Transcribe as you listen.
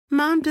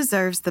Mom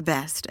deserves the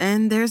best,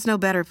 and there's no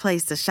better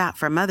place to shop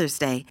for Mother's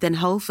Day than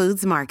Whole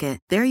Foods Market.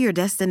 They're your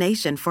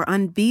destination for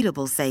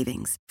unbeatable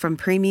savings, from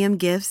premium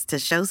gifts to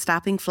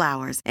show-stopping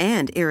flowers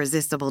and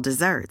irresistible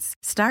desserts.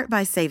 Start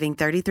by saving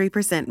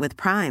 33% with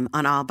Prime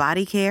on all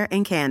body care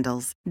and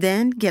candles.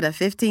 Then get a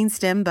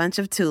 15-stem bunch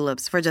of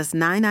tulips for just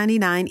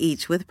 $9.99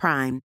 each with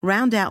Prime.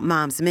 Round out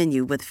Mom's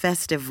menu with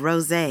festive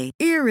rosé,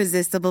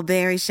 irresistible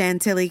berry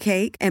chantilly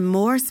cake, and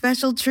more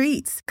special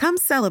treats. Come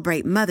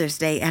celebrate Mother's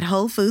Day at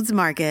Whole Foods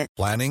Market.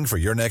 Planning for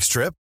your next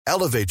trip?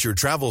 Elevate your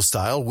travel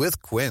style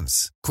with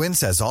Quince.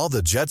 Quince has all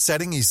the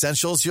jet-setting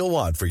essentials you'll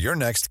want for your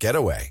next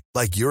getaway,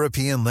 like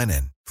European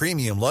linen,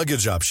 premium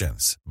luggage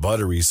options,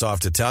 buttery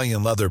soft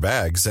Italian leather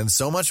bags, and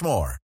so much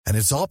more. And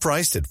it's all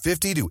priced at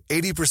 50 to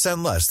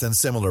 80% less than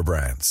similar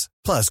brands.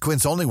 Plus,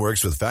 Quince only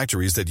works with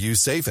factories that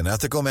use safe and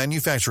ethical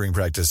manufacturing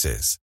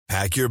practices.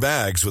 Pack your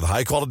bags with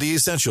high-quality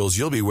essentials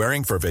you'll be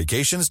wearing for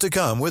vacations to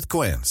come with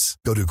Quince.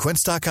 Go to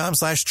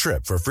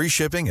quince.com/trip for free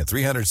shipping and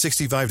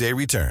 365-day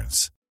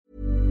returns.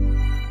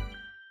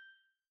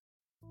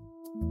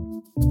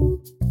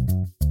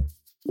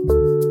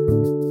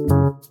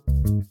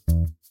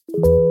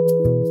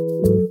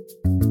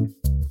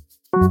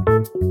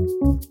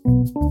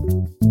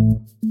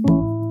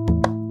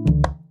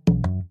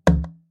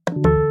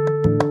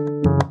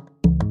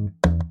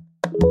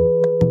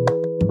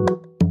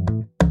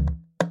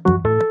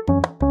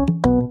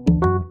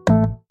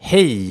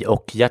 Hej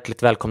och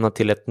hjärtligt välkomna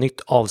till ett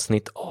nytt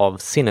avsnitt av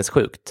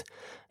Sinnessjukt.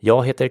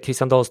 Jag heter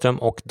Christian Dahlström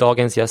och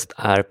dagens gäst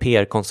är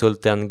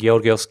PR-konsulten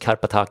Georgios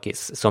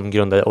Karpatakis som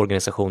grundade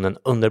organisationen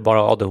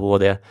Underbara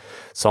ADHD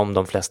som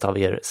de flesta av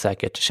er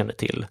säkert känner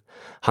till.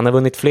 Han har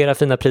vunnit flera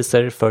fina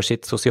priser för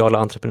sitt sociala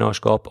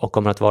entreprenörskap och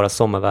kommer att vara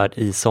sommarvärd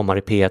i Sommar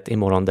i P1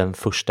 imorgon den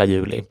 1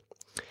 juli.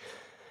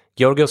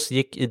 Georgios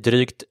gick i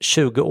drygt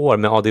 20 år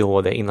med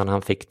ADHD innan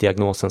han fick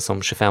diagnosen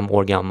som 25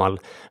 år gammal,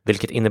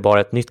 vilket innebar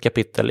ett nytt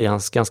kapitel i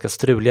hans ganska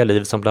struliga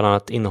liv som bland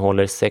annat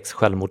innehåller 6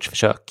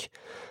 självmordsförsök.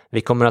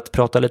 Vi kommer att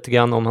prata lite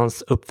grann om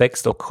hans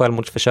uppväxt och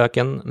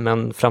självmordsförsöken,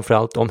 men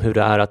framförallt om hur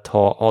det är att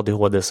ha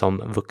ADHD som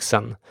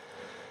vuxen.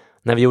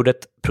 När vi gjorde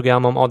ett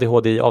program om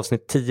ADHD i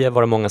avsnitt 10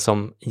 var det många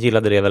som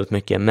gillade det väldigt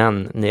mycket,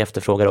 men ni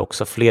efterfrågar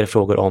också fler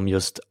frågor om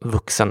just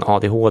vuxen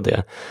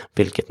ADHD,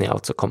 vilket ni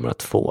alltså kommer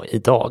att få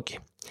idag.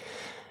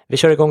 Vi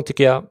kör igång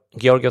tycker jag.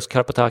 Georgios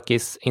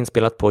Karpatakis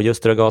inspelat på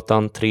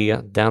Ljusterögatan 3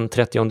 den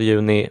 30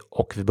 juni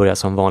och vi börjar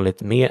som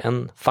vanligt med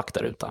en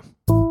faktaruta.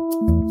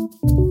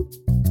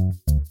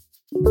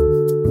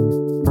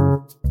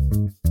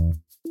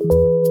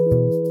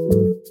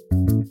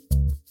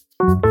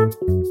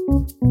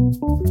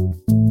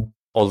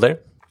 Ålder?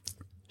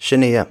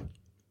 29.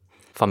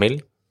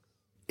 Familj?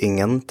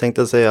 Ingen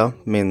tänkte jag säga.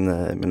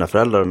 Mina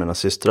föräldrar och mina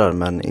systrar,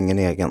 men ingen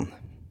egen.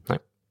 Nej.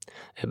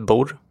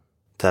 Bor?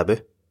 Täby.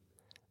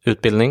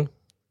 Utbildning?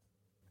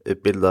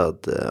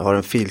 Utbildad, har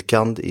en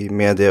filkand i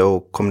media-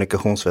 och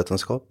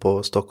kommunikationsvetenskap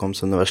på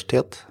Stockholms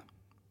universitet.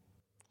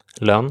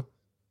 Lön?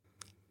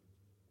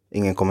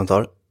 Ingen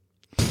kommentar.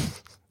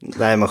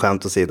 Nej, men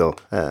skämt åsido.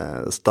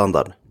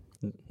 Standard.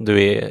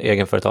 Du är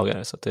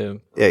egenföretagare så att det...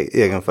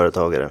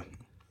 Egenföretagare.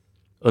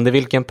 Under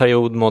vilken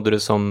period mådde du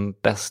som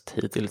bäst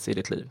hittills i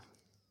ditt liv?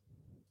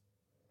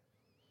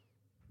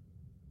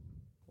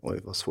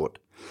 Oj, vad svårt.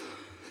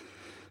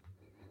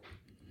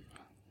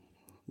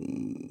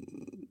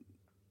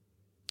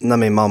 När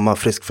min mamma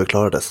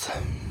friskförklarades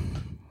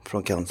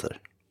från cancer.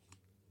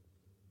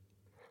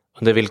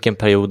 Under vilken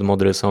period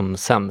mådde du som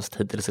sämst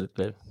hittills i ditt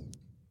liv?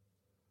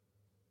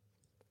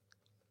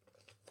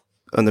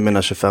 Under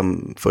mina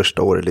 25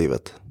 första år i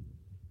livet.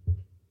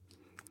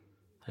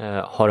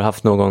 Har du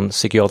haft någon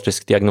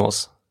psykiatrisk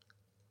diagnos?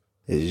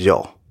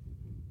 Ja.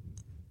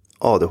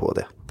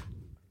 ADHD.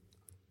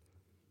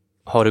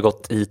 Har du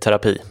gått i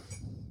terapi?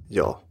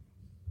 Ja.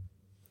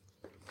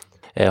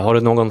 Har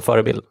du någon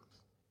förebild?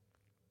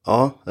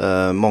 Ja,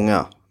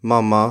 många.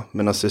 Mamma,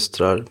 mina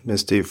systrar, min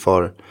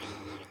styvfar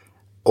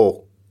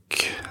och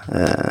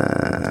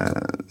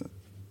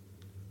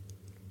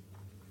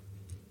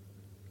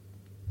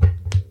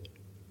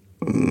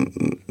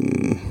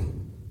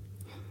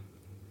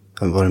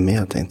vad var det mer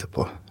jag tänkte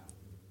på?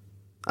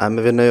 Nej,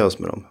 men vi nöjer oss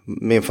med dem.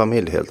 Min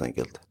familj helt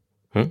enkelt.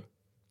 Mm.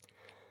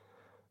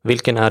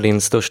 Vilken är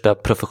din största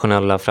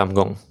professionella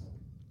framgång?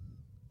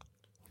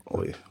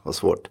 Oj, vad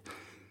svårt.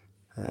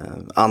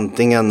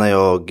 Antingen när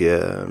jag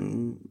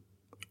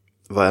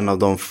var en av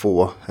de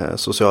få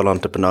sociala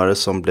entreprenörer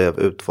som blev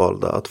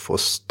utvalda att få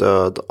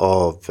stöd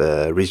av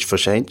Reach for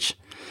Change.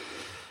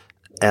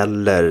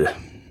 Eller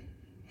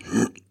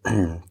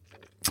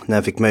när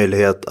jag fick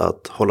möjlighet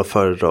att hålla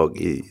föredrag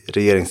i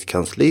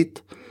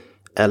regeringskansliet.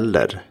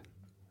 Eller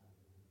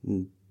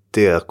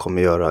det jag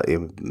kommer göra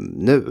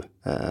nu.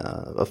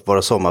 Att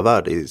vara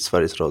sommarvärd i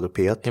Sveriges Radio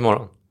P1.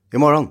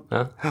 Imorgon.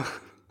 Ja.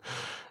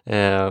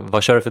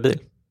 Vad kör du för bil?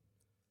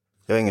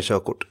 Jag har ingen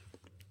körkort.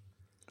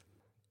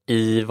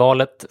 I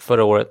valet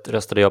förra året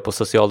röstade jag på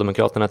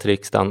Socialdemokraterna till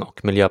riksdagen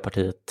och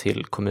Miljöpartiet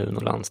till kommun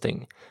och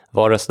landsting.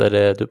 Vad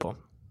röstade du på?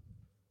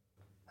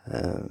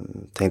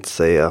 Tänkte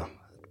säga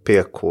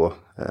PK,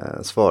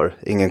 svar.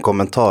 Ingen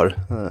kommentar.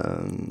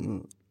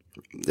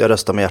 Jag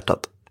röstar med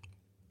hjärtat.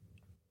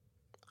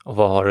 Och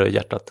vad har du i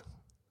hjärtat?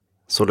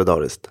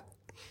 Solidariskt.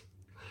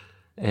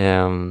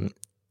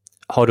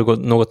 Har du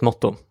något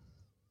motto?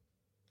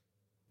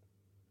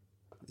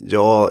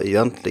 Ja,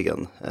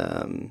 egentligen.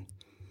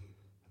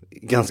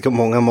 Ganska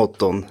många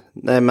motton.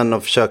 Nej, men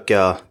att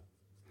försöka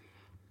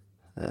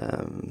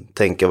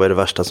tänka vad är det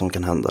värsta som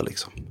kan hända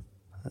liksom.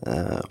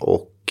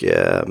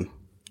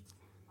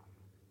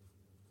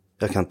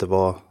 Jag kan inte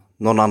vara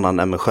någon annan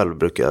än mig själv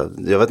brukar.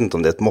 Jag vet inte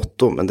om det är ett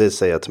motto, men det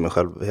säger jag till mig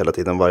själv hela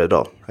tiden varje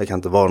dag. Jag kan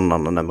inte vara någon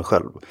annan än mig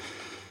själv.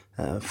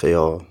 För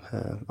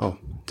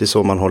det är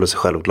så man håller sig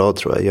själv glad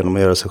tror jag. Genom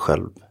att göra sig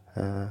själv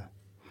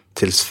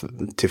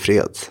till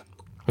freds.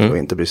 Och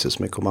inte bry sig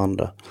så mycket om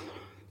andra.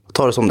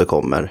 Ta det som det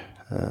kommer.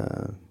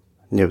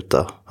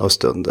 Njuta av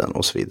stunden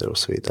och så vidare och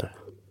så vidare.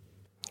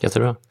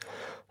 Jättebra.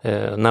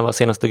 När var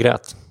senast du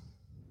grät?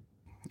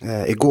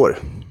 Igår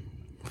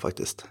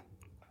faktiskt.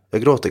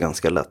 Jag gråter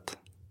ganska lätt.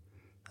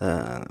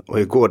 Och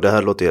igår, det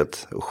här låter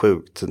helt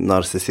sjukt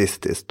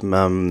narcissistiskt.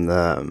 Men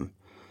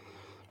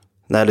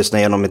när jag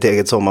lyssnade igenom mitt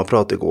eget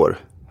sommarprat igår.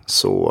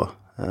 Så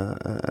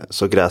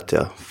grät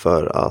jag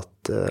för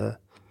att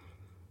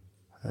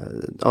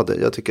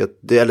jag tycker att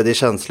det är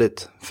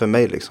känsligt för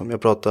mig liksom.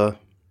 Jag pratar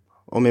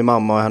om min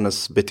mamma och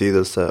hennes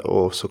betydelse.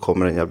 Och så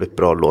kommer en jävligt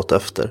bra låt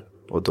efter.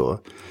 Och då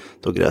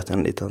grät jag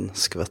en liten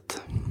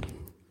skvätt.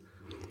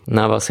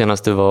 När var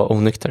senast du var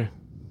onykter?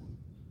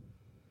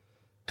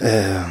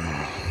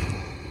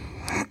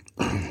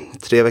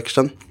 3 veckor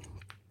sedan.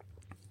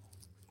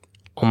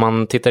 Om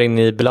man tittar in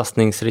i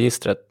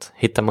belastningsregistret,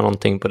 hittar man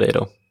någonting på dig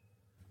då?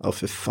 Ja,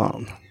 för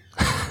fan.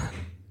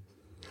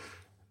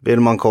 Vill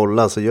man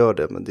kolla så gör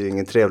det, men det är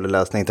ingen trevlig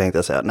läsning tänkte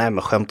jag säga. Nej,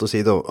 men skämt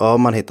åsido. Ja,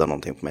 man hittar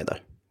någonting på mig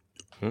där.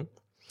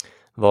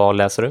 Vad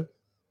läser du?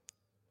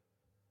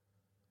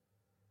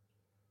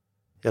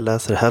 Jag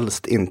läser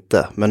helst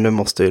inte, men nu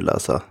måste jag ju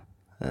läsa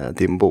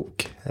din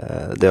bok.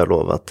 Det har jag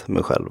lovat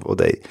mig själv och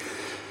dig.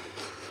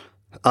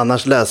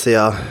 Annars läser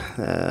jag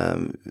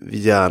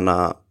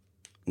gärna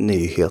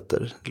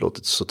nyheter. Det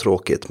låter så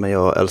tråkigt, men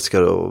jag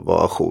älskar att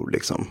vara ajour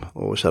liksom.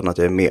 Och känna att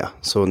jag är med.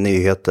 Så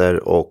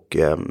nyheter och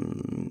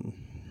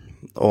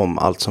om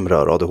allt som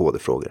rör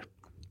ADHD-frågor.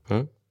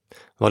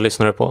 Vad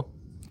lyssnar du på?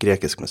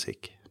 Grekisk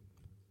musik.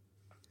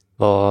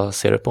 Vad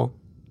ser du på?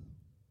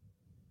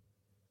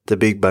 The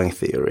Big Bang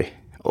Theory.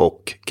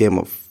 Och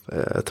Game of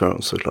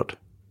Thrones såklart.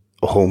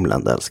 Och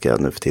Homeland älskar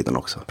jag nu för tiden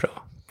också.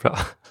 Bra.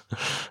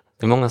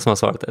 Det är många som har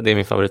svarat det. Det är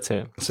min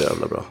favoritserie. Så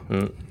jävla bra.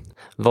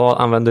 Vad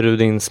använder du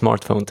din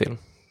smartphone till?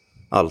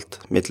 Allt.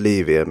 Mitt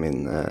liv är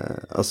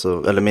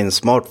min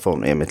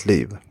smartphone är mitt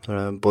liv.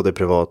 Både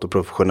privat och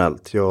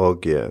professionellt.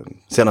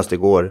 Senast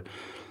igår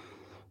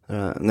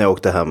när jag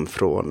åkte hem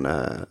från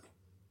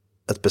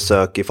ett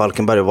besök i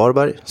Falkenberg och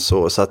Varberg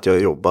så satt jag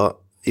och jobbade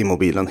i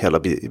mobilen hela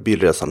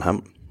bilresan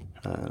hem.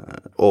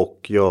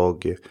 Och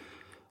jag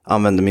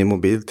använde min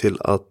mobil till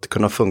att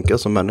kunna funka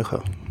som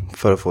människa.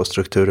 För att få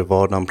struktur i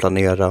vardagen,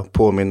 planera,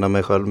 påminna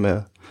mig själv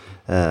med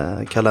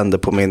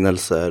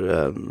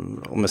kalenderpåminnelser.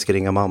 Om jag ska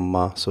ringa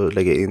mamma så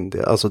lägger jag in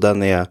det. Alltså det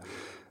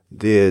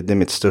är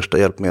mitt största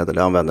hjälpmedel.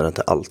 Jag använder den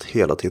till allt,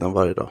 hela tiden,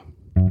 varje dag.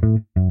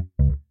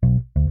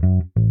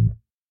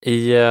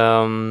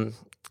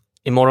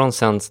 Imorgon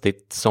sänds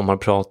ditt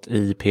sommarprat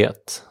i P1.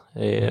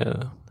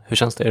 Hur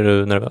känns det? Är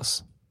du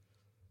nervös?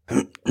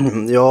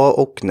 Ja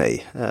och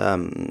nej.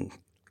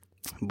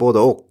 Både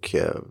och.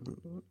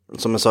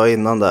 Som jag sa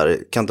innan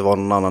där, kan inte vara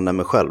någon annan än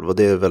mig själv. Och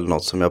det är väl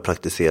något som jag har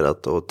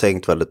praktiserat och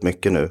tänkt väldigt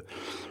mycket nu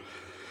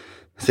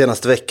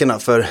senaste veckorna.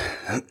 För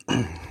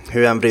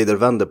hur jag än vrider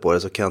och vänder på det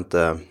så kan jag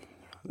inte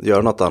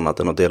göra något annat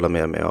än att dela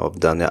med mig av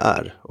den jag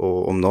är.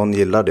 Och om någon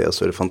gillar det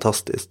så är det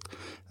fantastiskt.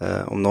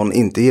 Om någon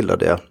inte gillar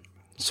det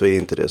så är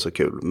inte det så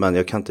kul. Men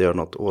jag kan inte göra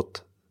något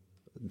åt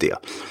det.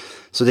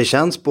 Så det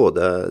känns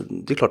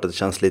det är klart att det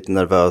känns lite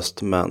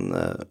nervöst. Men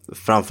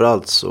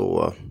framförallt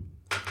så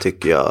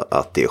tycker jag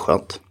att det är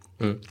skönt.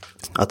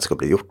 Att det ska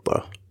bli gjort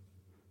bara.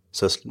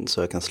 Så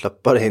jag kan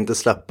släppa det, inte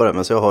släppa det,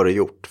 men så jag har det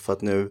gjort. För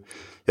att nu,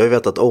 jag har ju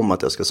vetat om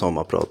att jag ska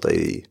sommarprata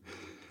i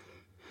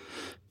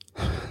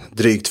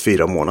drygt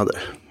 4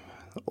 månader.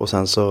 Och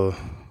sen så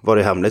var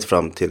det hemligt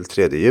fram till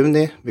 3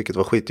 juni, vilket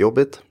var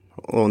skitjobbigt.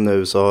 Och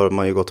nu så har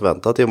man ju gått och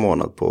väntat i en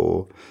månad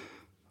på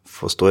att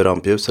få stå i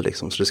rampljuset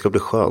liksom. Så det ska bli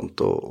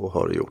skönt att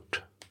ha det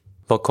gjort.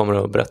 Vad kommer du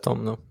att berätta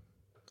om då?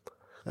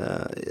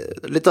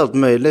 Lite allt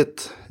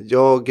möjligt.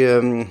 Jag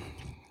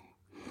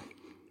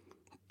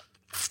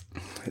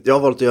har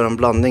valt att göra en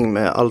blandning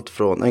med allt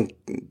från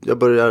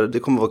det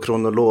kommer vara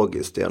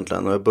kronologiskt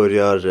egentligen. Och jag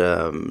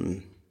börjar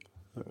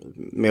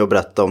med att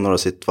berätta om några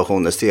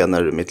situationer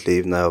senare i mitt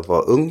liv när jag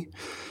var ung.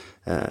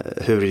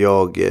 Hur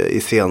jag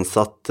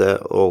iscensatte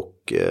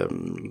och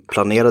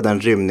planerade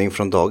en rymning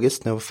från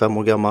dagis när jag var 5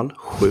 år gammal.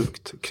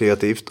 Sjukt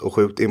kreativt och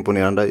sjukt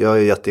imponerande. Jag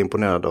är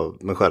jätteimponerad av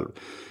mig själv.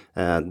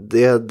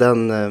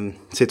 Den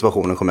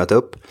situationen kommer jag ta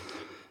upp.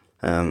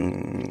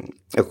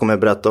 Jag kommer att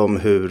berätta om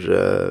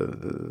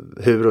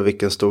hur och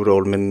vilken stor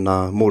roll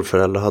mina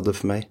morföräldrar hade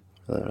för mig.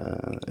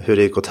 hur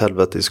det gick åt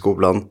helvete i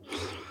skolan.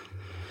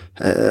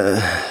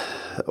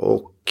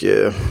 Och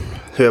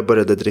hur jag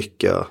började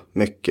dricka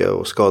mycket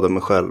och skada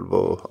mig själv.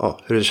 Och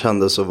hur det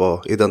kändes att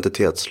vara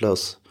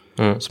identitetslös.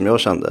 Som jag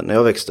kände när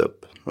jag växte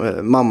upp.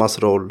 Mammas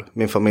roll,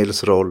 min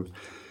familjs roll.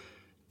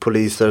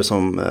 Poliser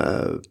som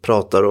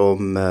pratar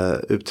om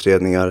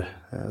utredningar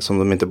som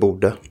de inte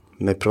borde.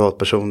 Med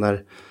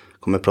privatpersoner.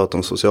 Kommer prata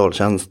om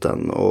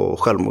socialtjänsten och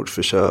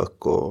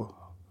självmordsförsök och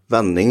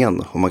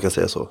vändningen, om man kan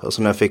säga så.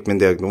 Alltså när jag fick min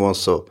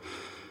diagnos och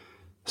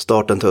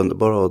starten till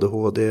underbara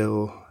ADHD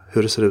och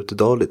hur det ser ut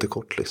idag lite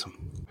kort liksom.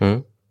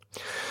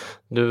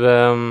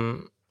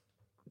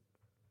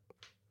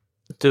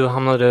 Du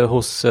hamnade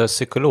hos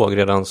psykolog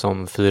redan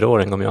som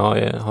 4-åring om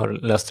jag har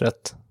läst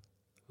rätt.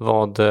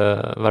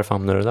 Varför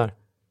hamnade du där?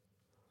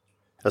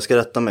 Jag ska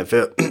rätta mig, för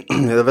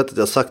jag vet att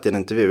jag har sagt i en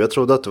intervju, jag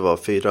trodde att det var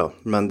 4,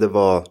 men det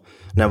var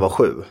när jag var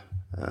 7.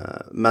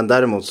 Men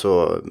däremot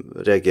så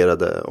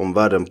reagerade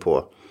omvärlden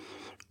på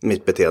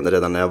mitt beteende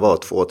redan när jag var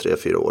 2, 3,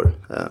 4 år.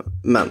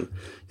 Men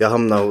jag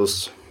hamnade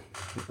hos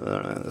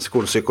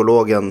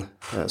skolpsykologen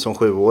som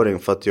 7-åring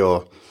för att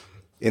jag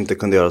inte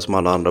kunde göra som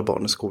alla andra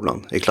barn i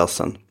skolan, i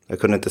klassen. Jag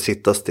kunde inte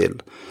sitta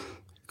still,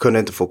 kunde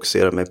inte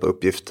fokusera mig på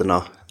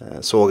uppgifterna.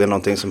 Såg jag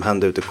någonting som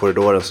hände ute i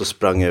korridoren så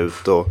sprang jag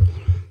ut och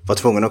var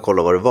tvungen att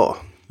kolla vad det var.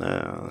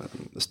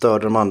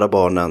 Störde de andra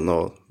barnen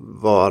och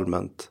var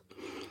allmänt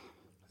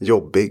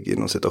jobbig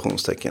inom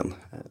citationstecken.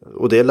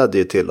 Och det ledde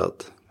ju till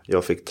att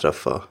jag fick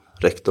träffa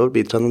rektor,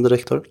 biträdande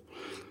rektor.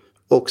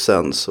 Och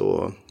sen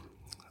så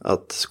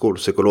att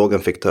skolpsykologen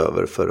fick ta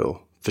över för att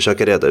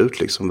försöka reda ut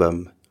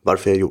liksom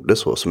varför jag gjorde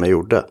så som jag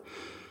gjorde.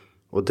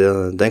 Och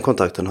den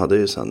kontakten hade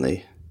jag ju sen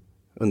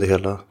under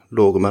hela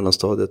låg- och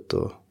mellanstadiet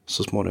och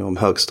så småningom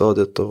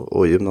högstadiet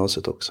och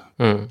gymnasiet också.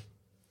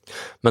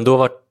 Men då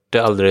var det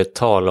aldrig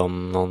tal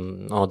om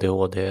någon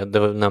ADHD?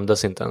 Det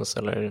nämndes inte ens,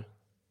 eller?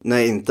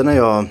 Nej, inte när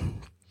jag...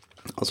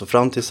 Alltså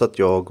fram tills att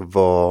jag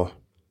var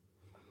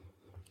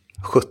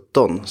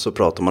 17 så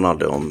pratar man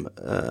aldrig om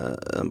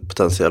en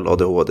potentiell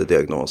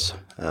ADHD-diagnos.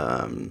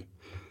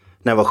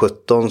 När jag var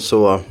 17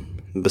 så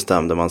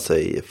bestämde man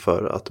sig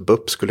för att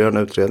BUP skulle göra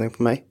en utredning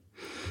på mig.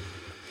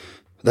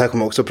 Det här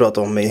kommer jag också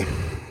prata om i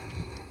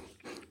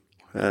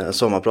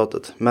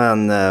sommarpratet.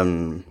 Men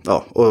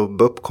och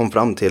BUP kom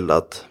fram till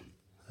att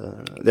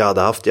jag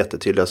hade haft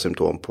jättetydliga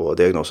symptom på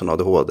diagnosen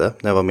ADHD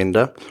när jag var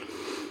mindre.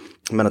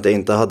 Men att jag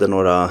inte hade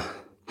några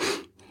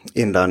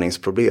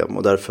inlärningsproblem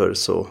och därför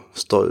så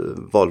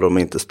valde de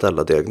inte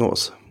ställa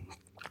diagnos.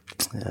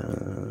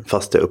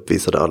 Fast jag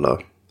uppvisade alla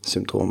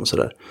symptom och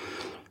sådär.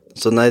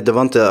 Så nej, det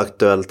var inte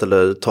aktuellt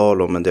eller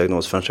tal om en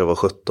diagnos förrän jag var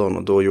 17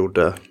 och då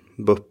gjorde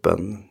BUP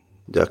en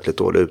jäkligt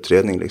dålig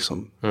utredning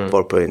liksom.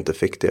 Varpå jag inte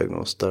fick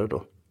diagnos där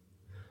då.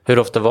 Hur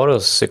ofta var du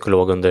hos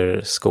psykolog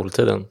under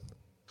skoltiden?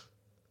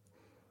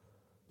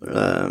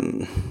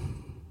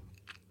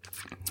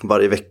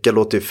 Varje vecka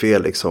låter ju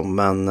fel liksom,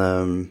 men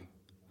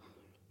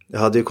jag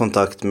hade ju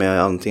kontakt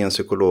med antingen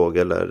psykolog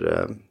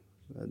eller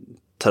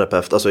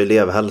terapeut, alltså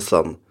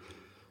elevhälsan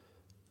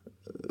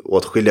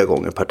åtskilliga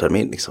gånger per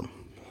termin liksom.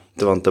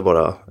 Det var inte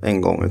bara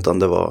en gång utan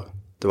det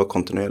var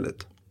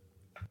kontinuerligt.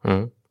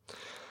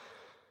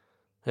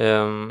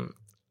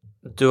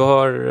 Du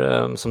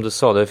har, som du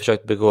sa, du har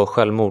försökt begå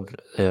självmord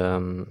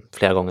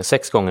flera gånger,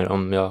 6 gånger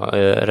om jag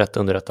är rätt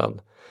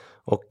underrättad.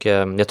 Och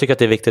jag tycker att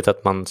det är viktigt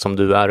att man som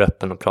du är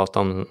öppen och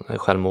pratar om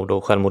självmord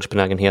och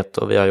självmordsbenägenhet,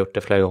 och vi har gjort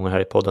det flera gånger här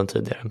i podden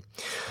tidigare.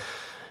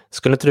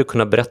 Skulle inte du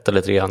kunna berätta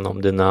lite grann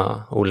om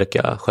dina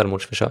olika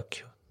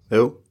självmordsförsök?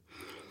 Jo,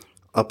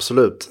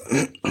 absolut.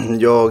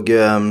 Jag,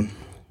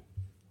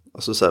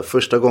 alltså så här,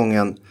 första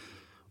gången,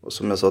 och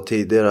som jag sa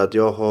tidigare, att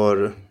jag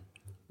har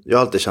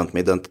alltid känt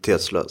mig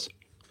identitetslös.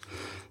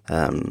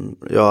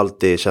 Jag har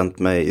alltid känt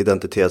mig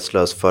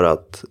identitetslös för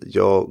att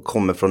jag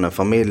kommer från en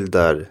familj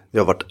där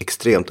jag har varit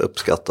extremt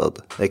uppskattad,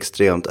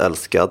 extremt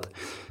älskad.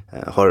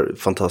 Har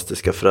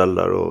fantastiska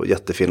föräldrar och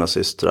jättefina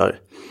systrar.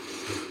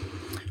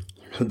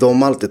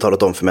 De har alltid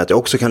talat om för mig att jag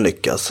också kan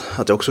lyckas.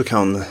 Att jag också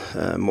kan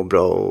må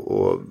bra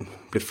och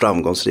bli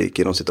framgångsrik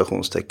inom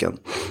citationstecken.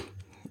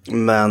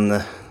 Men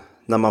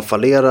när man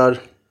fallerar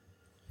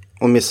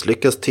och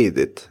misslyckas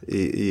tidigt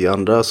i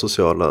andra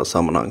sociala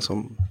sammanhang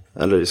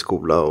eller i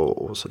skola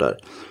och sådär.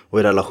 Och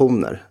i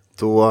relationer.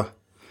 Då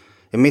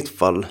i mitt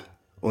fall,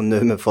 och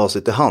nu med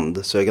facit i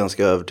hand, så är jag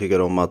ganska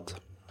övertygad om att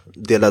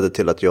det ledde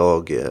till att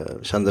jag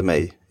kände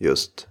mig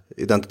just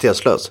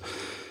identitetslös.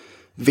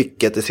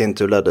 Vilket i sin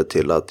tur ledde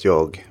till att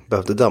jag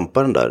behövde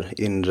dämpa den där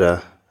inre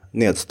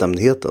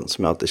nedstämdheten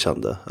som jag alltid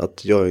kände.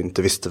 Att jag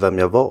inte visste vem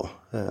jag var.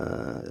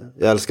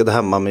 Jag älskade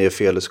hemma men gör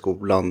fel i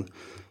skolan.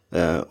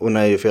 Och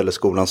när jag gör fel i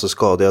skolan så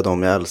skadar jag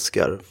dem jag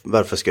älskar.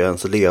 Varför ska jag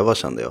ens leva,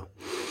 kände jag.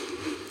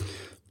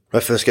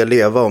 Varför ska jag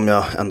leva om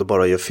jag ändå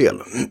bara gör fel?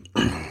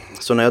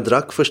 Så när jag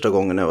drack första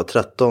gången när jag var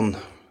 13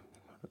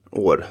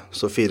 år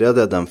så firade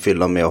jag den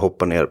fyllan med att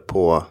hoppa ner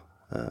på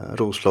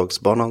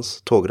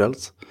Roslagsbanans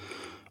tågräls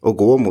och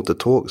gå mot ett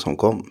tåg som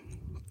kom.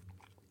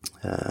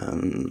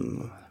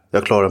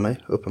 Jag klarade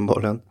mig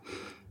uppenbarligen.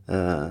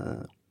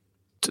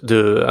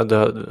 du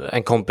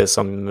en kompis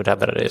som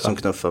räddade dig? Som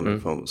knuffade mig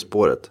från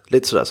spåret.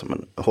 Lite sådär som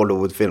en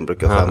Hollywoodfilm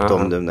brukar skämta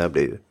om nu när jag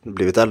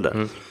blivit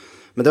äldre.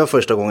 Men det var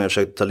första gången jag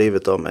försökte ta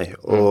livet av mig.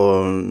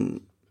 Och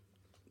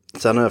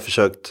sen har jag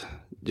försökt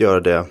göra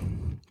det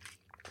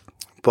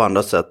på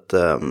andra sätt.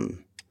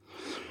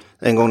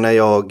 En gång när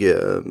jag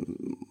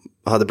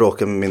hade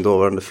bråkat med min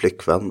dåvarande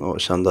flickvän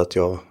och kände att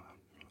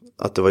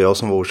det var jag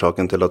som var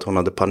orsaken till att hon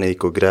hade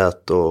panik och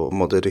grät och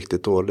mådde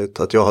riktigt dåligt.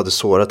 Att jag hade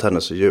sårat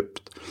henne så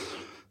djupt.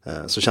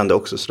 Så kände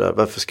jag också sådär,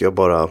 varför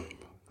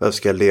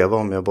ska jag leva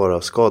om jag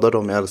bara skadar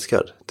dem jag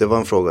älskar? Det var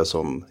en fråga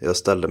som jag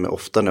ställde mig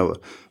ofta när jag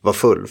var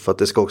full. För att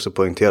det ska också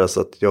poängteras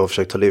att jag har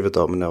försökt ta livet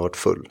av mig när jag varit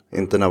full.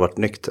 Inte när jag varit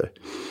nykter.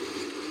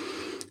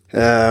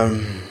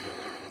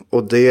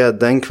 Och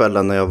den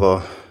kvällen när jag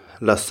var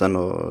ledsen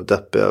och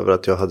deppig över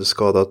att jag hade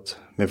skadat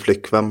min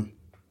flickvän.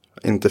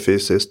 Inte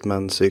fysiskt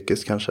men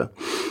psykiskt kanske.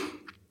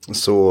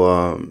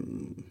 Så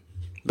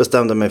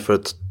bestämde jag mig för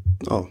att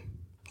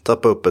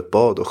tappa upp ett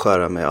bad och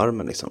skära mig i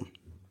armen liksom.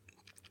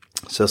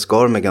 Så jag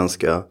skar mig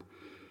ganska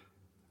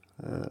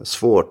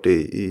svårt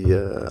i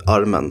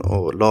armen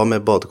och la mig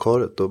i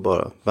badkaret och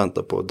bara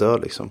väntade på att dö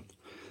liksom.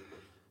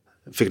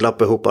 Fick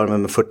lappa ihop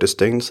armen med 40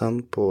 stygn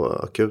sen på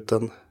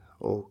akuten.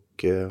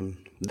 Och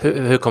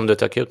hur kom du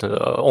till akuten?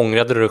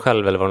 Ångrade du dig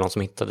själv eller var det någon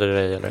som hittade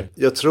dig? Eller?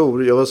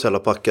 Jag var så jävla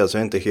packad så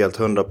jag är inte helt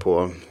 100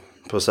 på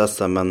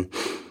processen. Men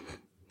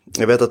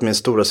jag vet att min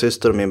stora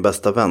syster och min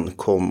bästa vän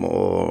kom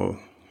och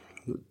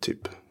typ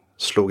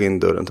slog in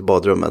dörren till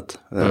badrummet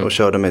och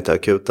körde mig till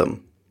akuten.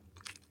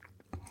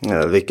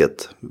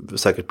 Vilket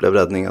säkert blev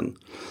räddningen.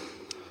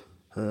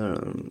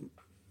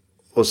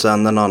 Och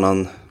sen en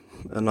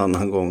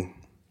annan gång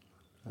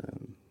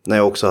när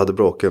jag också hade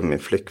bråkat med min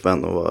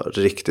flickvän och var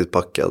riktigt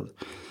packad.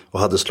 Och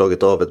hade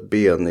slagit av ett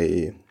ben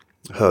i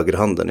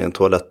högerhanden i en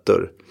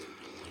toalettdörr.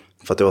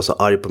 För att jag var så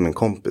arg på min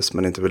kompis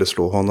men inte ville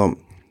slå honom.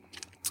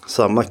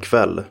 Samma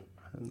kväll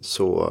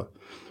så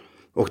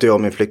åkte jag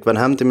och min flickvän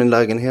hem till min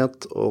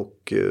lägenhet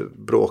och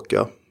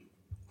bråka.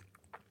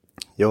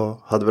 Jag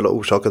hade väl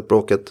orsakat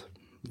bråket.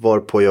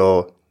 Varpå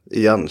jag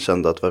igen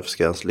kände att varför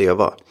ska jag ens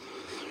leva?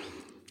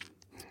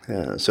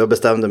 Så jag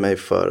bestämde mig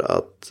för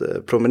att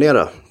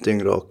promenera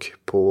dyngrak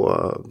på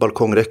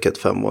balkongräcket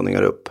 5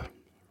 våningar upp.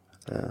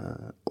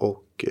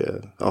 Och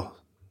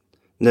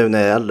nu när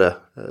jag är äldre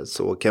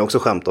så kan jag också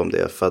skämta om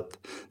det. För att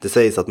det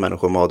sägs att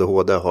människor med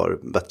ADHD har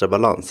bättre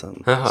balans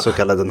än så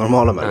kallade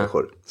normala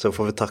människor. Så jag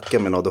får väl tacka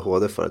min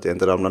ADHD för att jag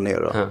inte ramlar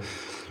ner.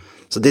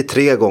 Så det är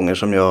 3 gånger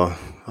som jag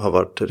har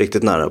varit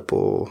riktigt nära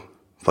på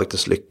att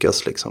faktiskt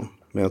lyckas liksom,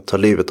 med att ta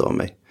livet av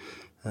mig.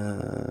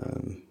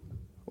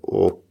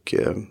 Och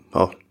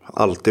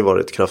alltid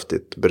varit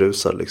kraftigt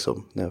berusad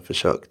liksom, när jag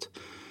försökt.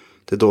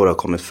 Det är då det har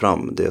kommit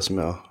fram, det som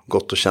jag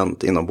gått och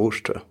känt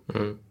inombords tror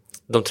jag.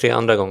 De 3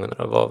 andra gångerna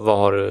då, vad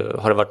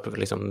har det varit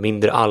liksom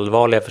mindre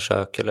allvarliga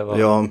försök? Eller vad?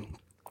 Ja,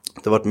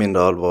 det har varit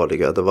mindre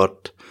allvarliga. Det har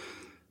varit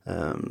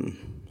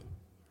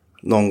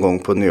någon gång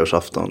på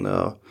nyårsafton.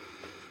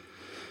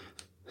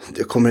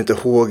 Jag kommer inte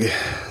ihåg.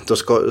 Då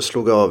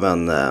slog jag av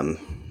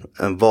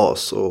en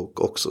vas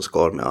och också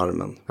skar med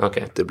armen.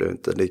 Okay. Det blev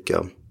inte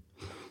lika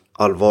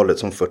allvarligt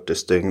som 40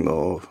 stygn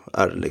och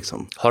ärr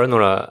liksom. Har du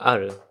några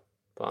ärr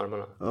på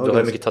armarna? Ja, du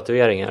har mycket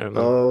tatueringar.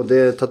 Men... Ja, och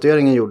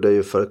tatueringen gjorde jag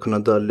ju för att kunna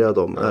dölja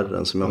de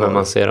ärren som jag har. Men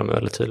man ser dem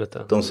väldigt tydligt.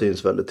 Där. De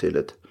syns väldigt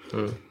tydligt.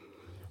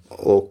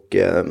 Och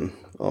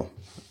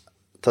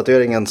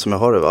tatueringen som jag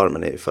har över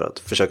armen är för att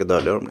försöka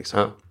dölja dem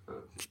liksom.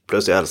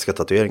 Plus jag älskar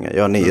tatueringar.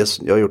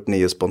 Jag har gjort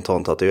 9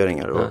 spontan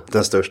tatueringar och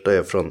den största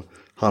är från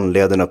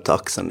handleden upp till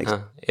axeln liksom.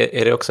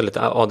 Är det också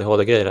lite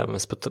ADHD-grejer där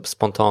med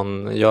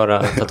spontan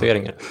göra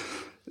tatueringar?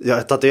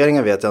 Ja,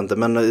 tatueringar vet jag inte,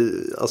 men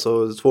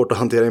alltså svårt att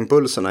hantera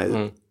impulserna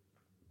är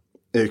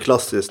ju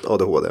klassiskt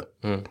ADHD.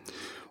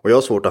 Och jag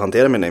har svårt att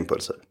hantera mina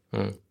impulser.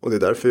 Och det är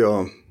därför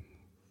jag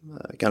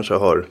kanske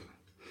har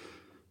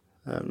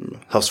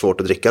haft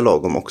svårt att dricka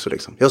lagom också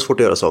liksom. Jag har svårt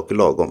att göra saker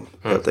lagom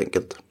helt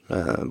enkelt.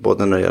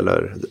 Både när det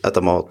gäller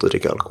äta mat och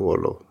dricka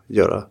alkohol och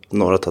göra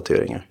några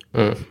tatueringar.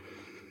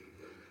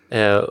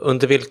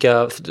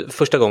 Under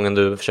första gången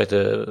du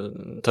försökte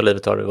ta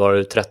livet av dig var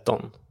du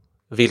 13.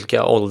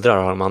 Vilka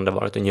åldrar har de andra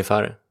varit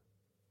ungefär?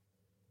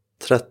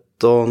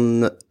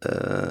 13,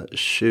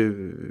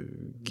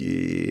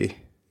 20...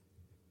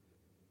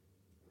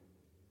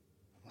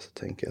 Så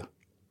tänker jag.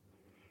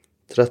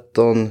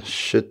 13,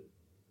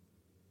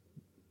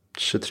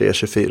 23,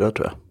 24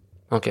 tror jag.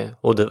 Okej,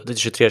 och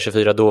 23,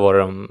 24 då var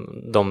det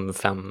de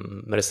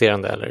 5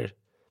 resterande eller?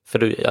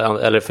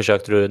 Eller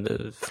försökte du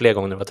fler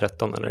gånger när du var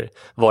 13 eller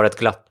var det ett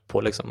glapp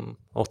på liksom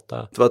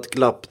 8? Det var ett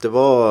glapp, det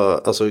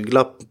var alltså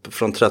glapp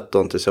från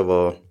 13 tills jag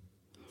var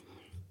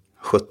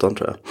 17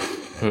 tror jag.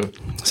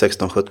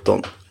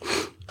 16-17.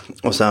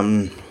 Och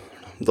sen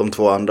de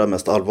 2 andra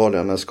mest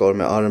allvarliga när jag skar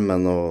med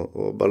armen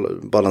och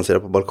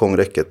balanserade på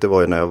balkongräcket, det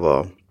var ju när jag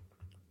var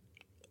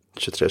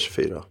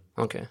 23-24.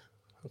 Okej.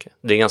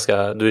 Det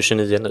är du är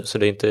 29 nu så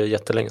det är inte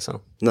jättelänge sedan.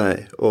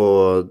 Nej,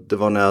 och det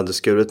var när jag hade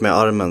skurit med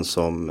armen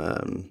som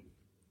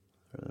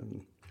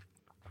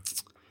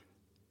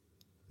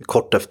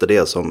kort efter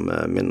det som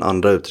min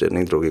andra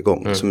utredning drog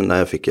igång. Som när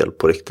jag fick hjälp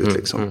på riktigt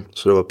liksom.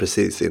 Så det var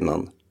precis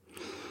innan.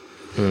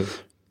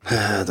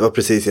 Det var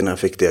precis innan jag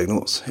fick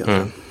diagnos.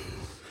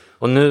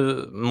 Och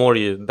nu mår du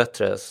ju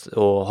bättre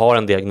och har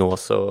en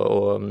diagnos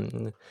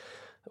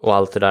och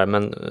allt det där.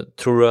 Men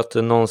tror du att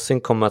du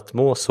någonsin kommer att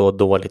må så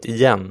dåligt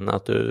igen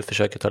att du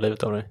försöker ta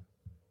livet av dig?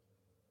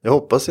 Jag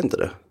hoppas inte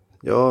det.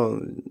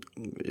 Jag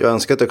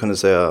önskar att jag kunde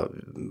säga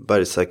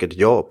bergsäkert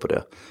ja på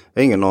det.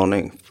 Jag har ingen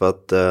aning. För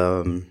att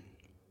jag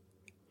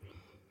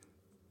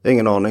har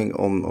ingen aning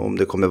om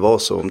det kommer vara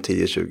så om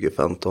 10, 20,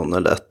 15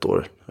 eller 1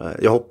 år.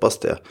 Jag hoppas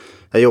det.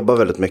 Jag jobbar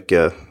väldigt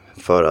mycket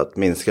för att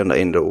minska den där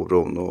inre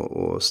oron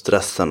och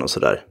stressen och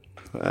sådär.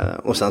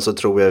 Och sen så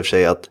tror jag i och för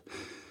sig att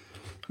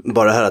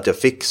bara det här att jag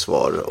fick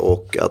svar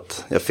och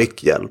att jag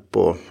fick hjälp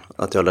och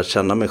att jag lärt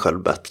känna mig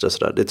själv bättre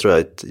sådär. Det tror jag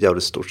är ett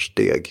jävligt stort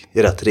steg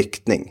i rätt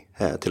riktning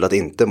till att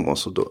inte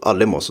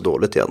aldrig må så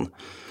dåligt igen.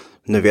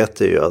 Nu vet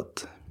jag ju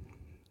att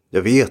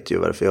jag vet ju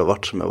varför jag har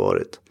varit som jag har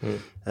varit.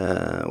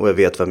 Och jag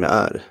vet vem jag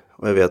är.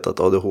 Och jag vet att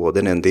ADHD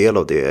är en del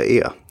av det jag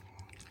är.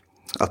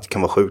 Att det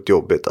kan vara sjukt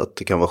jobbigt, att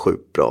det kan vara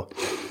sjukt bra.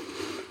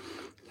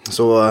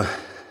 Så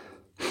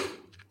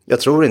jag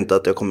tror inte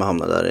att jag kommer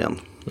hamna där igen.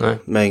 Nej.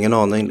 Men jag har ingen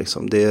aning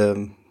liksom. Det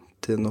är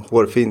en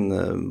hårfin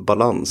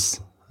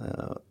balans.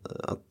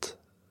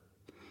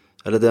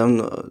 Det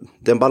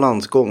är en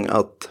balansgång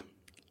att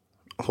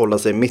hålla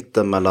sig i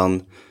mitten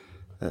mellan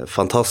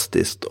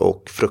fantastiskt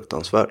och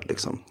fruktansvärt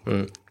liksom.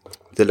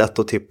 Det är lätt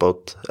att tippa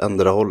åt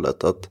ändra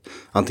hållet. Att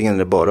antingen är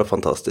det bara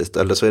fantastiskt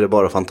eller så är det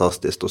bara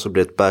fantastiskt och så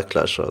blir det ett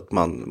backlash så att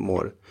man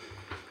mår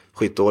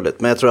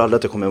skitdåligt. Men jag tror aldrig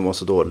att jag kommer må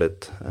så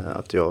dåligt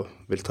att jag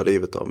vill ta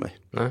livet av mig.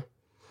 Nej.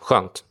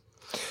 Skönt.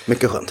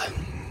 Mycket skönt.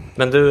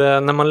 Men du,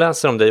 när man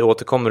läser om dig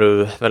återkommer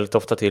du väldigt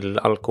ofta till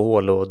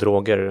alkohol och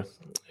droger.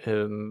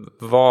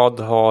 Vad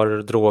har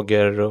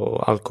droger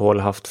och alkohol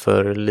haft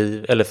för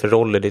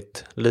roll i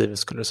ditt liv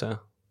skulle du säga?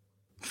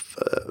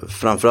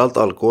 Framförallt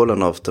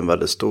alkoholen har haft en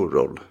väldigt stor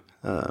roll.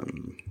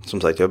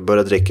 Som sagt, jag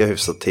började dricka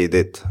hyfsat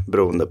tidigt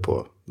beroende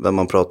på vem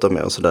man pratar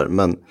med och sådär.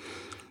 Men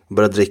jag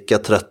började dricka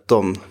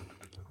 13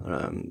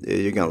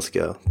 är ju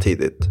ganska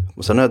tidigt.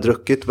 Och sen har jag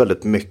druckit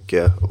väldigt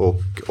mycket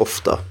och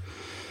ofta.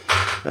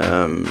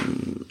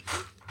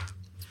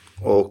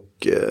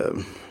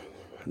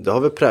 Det har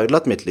väl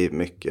präglat mitt liv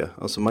mycket.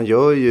 Alltså man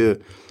gör ju...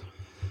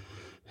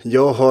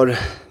 Jag har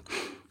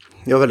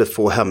väldigt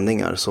få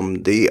hämningar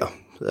som det är.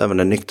 Även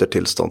en nykter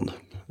tillstånd.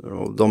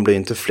 Och de blir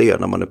inte fler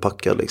när man är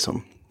packad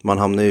liksom. Man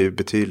hamnar ju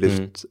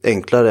betydligt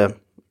enklare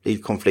i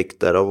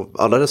konflikter av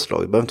alla dess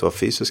slag. Det behöver inte vara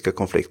fysiska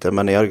konflikter,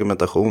 men i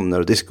argumentationer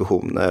och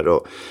diskussioner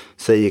och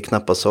säger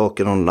knappa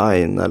saker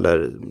online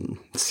eller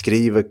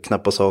skriver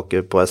knappa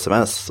saker på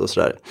sms och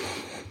sådär.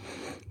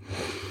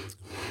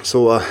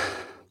 Så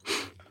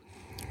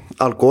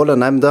alkoholen,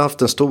 nej, det har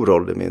haft en stor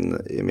roll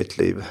i mitt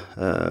liv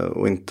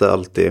och inte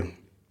alltid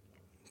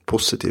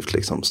positivt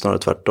liksom, snarare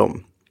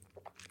tvärtom.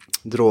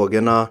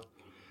 Drogerna,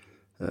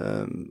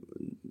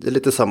 det är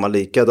lite samma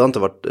lika. Det har inte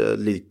varit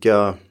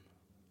lika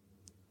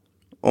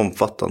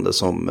omfattande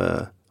som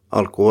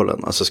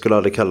alkoholen. Alltså jag skulle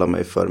aldrig kalla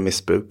mig för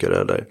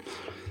missbrukare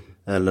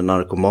eller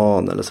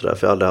narkoman eller sådär.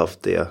 För jag har aldrig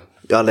haft det.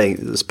 Jag har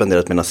aldrig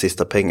spenderat mina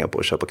sista pengar på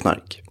att köpa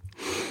knark.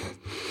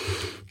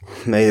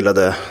 Men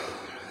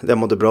jag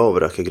mådde bra av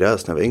att röka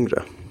gräs när jag var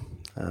yngre.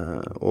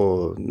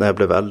 Och när jag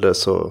blev äldre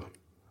så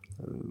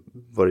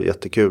var det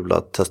jättekul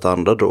att testa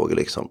andra droger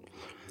liksom.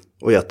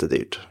 Och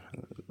jättedyrt.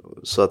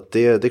 Så att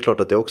det är klart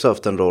att det också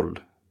haft en roll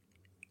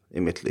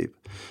i mitt liv.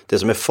 Det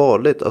som är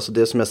farligt, alltså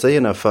det som jag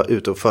säger när jag är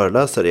ute och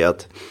föreläser är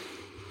att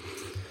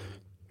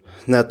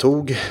när jag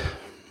tog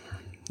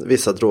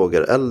vissa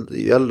droger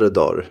i äldre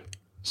dagar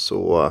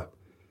så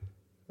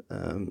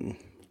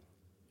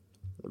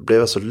blev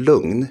jag så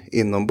lugn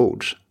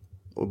inombords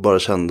och bara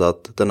kände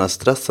att den här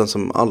stressen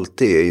som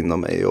alltid är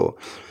inom mig och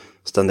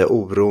ständiga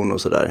oron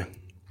och sådär,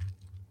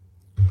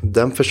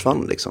 den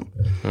försvann liksom.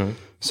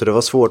 Så det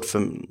var svårt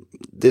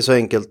det är så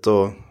enkelt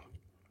att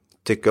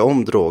tycka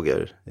om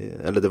droger,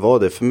 eller det var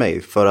det för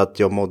mig, för att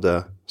jag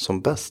mådde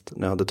som bäst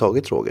när jag hade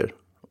tagit droger.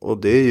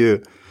 Och det är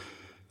ju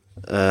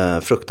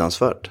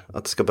fruktansvärt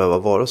att det ska behöva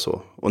vara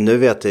så. Och nu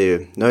vet jag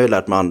ju, nu har jag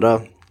lärt mig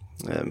andra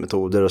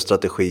metoder och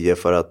strategier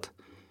för att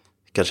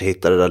kanske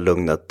hitta det där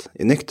lugnet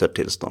i nyktert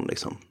tillstånd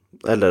liksom.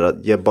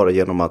 Eller bara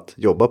genom att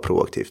jobba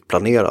proaktivt,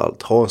 planera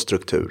allt, ha en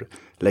struktur,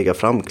 lägga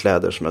fram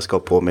kläder som jag ska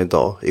ha på mig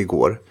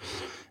igår.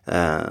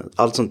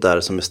 Allt sånt där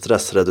som är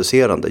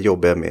stressreducerande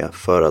jobbar jag med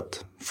för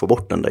att få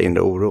bort den där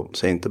inre oron.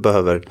 Så jag inte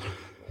behöver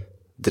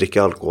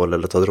dricka alkohol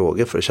eller ta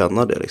droger för att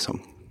känna det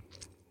liksom.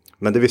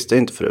 Men det visste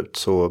jag inte förut.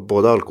 Så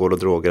både alkohol och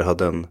droger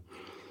hade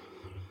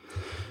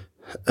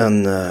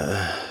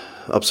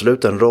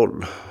absolut en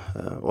roll.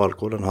 Och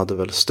alkoholen hade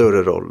väl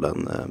större roll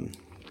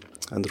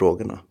än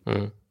drogerna.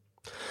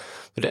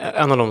 Det är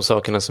en av de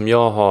sakerna som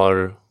jag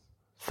har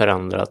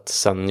förändrat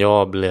sedan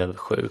jag blev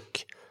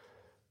sjuk.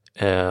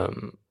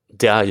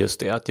 Det är just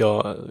det att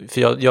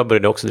jag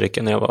började också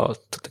dricka när jag var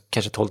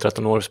kanske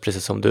 12-13 år,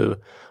 precis som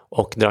du,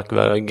 och drack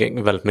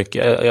väldigt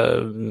mycket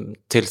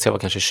tills jag var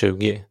kanske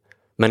 20.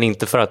 Men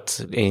inte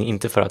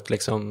för att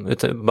liksom,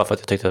 utan bara för att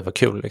jag tyckte att det var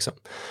kul liksom.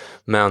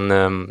 Men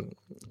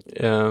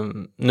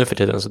nu för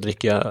tiden så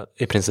dricker jag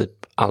i princip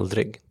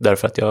aldrig.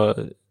 Därför att jag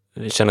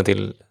känner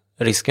till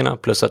riskerna,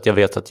 plus att jag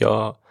vet att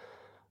jag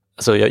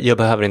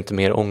behöver inte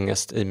mer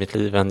ångest i mitt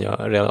liv än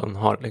jag redan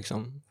har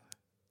liksom.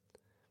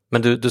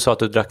 Men du sa att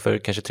du drack för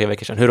kanske 3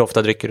 veckor sedan. Hur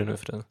ofta dricker du nu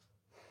för tiden?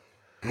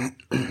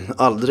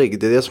 Aldrig,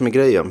 det är det som är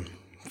grejen.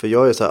 För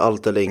jag är så här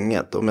allt eller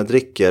inget. Om jag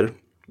dricker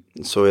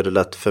så är det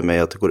lätt för mig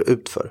att det går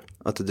ut för.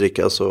 Att jag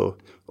dricker alltså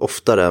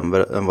oftare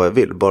än vad jag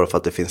vill. Bara för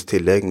att det finns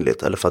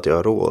tillgängligt. Eller för att jag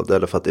har råd.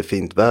 Eller för att det är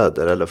fint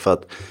väder. Eller för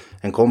att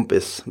en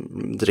kompis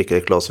dricker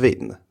ett glas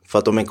vin. För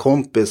att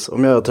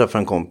om jag träffar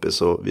en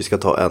kompis och vi ska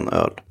ta en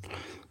öl.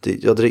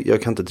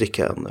 Jag kan inte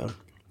dricka en öl.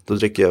 Då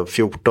dricker jag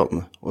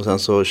 14. Och sen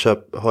så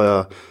har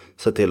jag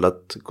sett till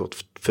att gå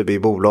förbi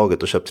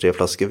bolaget och köpt 3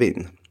 flaskor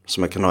vin.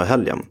 Som jag kan ha i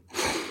helgen.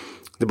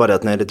 Det är bara det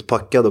att när jag är lite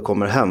packad och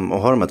kommer hem och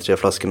har de här 3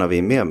 flaskorna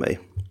vin med mig.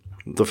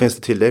 Då finns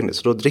det tillgängligt,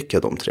 så då dricker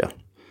jag de 3.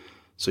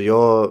 Så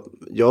jag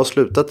har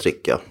slutat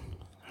dricka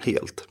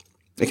helt.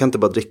 Jag kan inte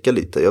bara dricka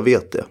lite, jag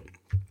vet det.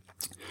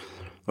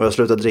 Och jag har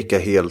slutat dricka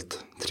helt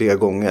 3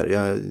 gånger.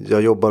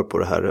 Jag jobbar på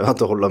det här, att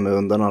hålla mig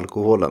undan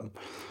alkoholen.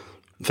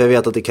 För jag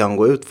vet att det kan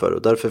gå ut för.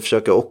 Och därför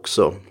försöker jag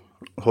också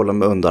hålla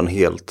mig undan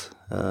helt.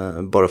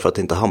 Bara för att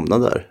inte hamna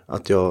där.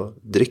 Att jag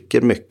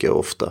dricker mycket och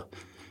ofta.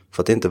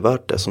 För att det inte är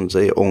värt det, som du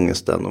säger,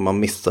 ångesten. Och man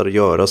missar att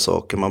göra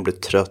saker, man blir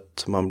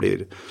trött,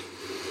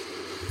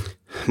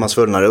 man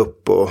svullnar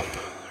upp och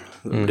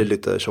blir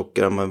lite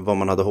tjockare än vad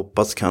man hade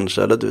hoppats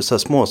kanske. Eller så här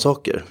små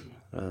saker.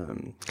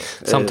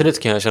 Samtidigt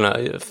kan jag känna,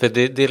 för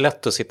det är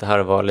lätt att sitta här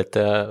och vara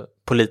lite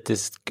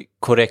politiskt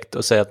korrekt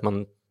och säga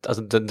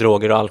att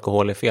droger och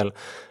alkohol är fel.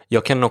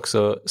 Jag kan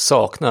också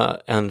sakna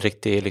en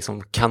riktig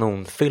liksom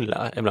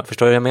kanonfylla ibland.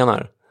 Förstår du vad jag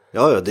menar?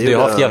 Ja, jag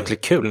har haft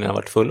jävligt kul när jag har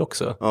varit full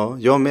också. Ja,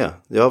 jag med.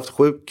 Jag har haft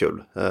sjukt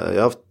kul. Jag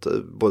har haft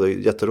både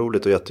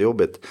jätteroligt och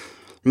jättejobbigt.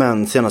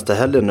 Men senaste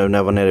helgen nu när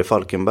jag var nere i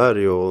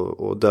Falkenberg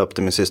och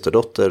döpte min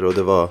systerdotter och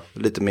det var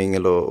lite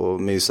mingel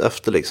och mys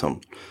efter liksom.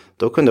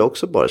 Då kunde jag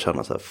också bara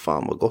känna så här,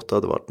 fan vad gott det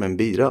hade varit med en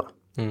bira.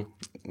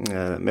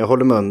 Men jag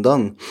håller mig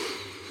undan.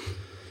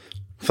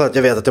 För att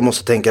jag vet att jag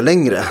måste tänka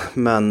längre.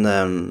 Men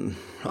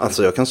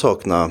alltså jag kan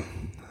sakna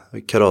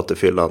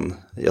karatefyllan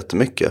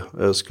jättemycket.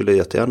 Jag skulle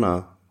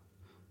jättegärna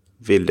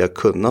vilja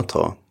kunna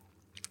ta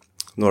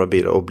några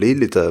bira och bli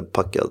lite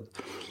packad.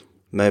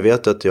 Men jag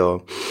vet att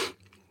jag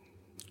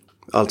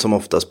allt som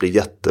oftast blir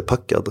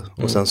jättepackad.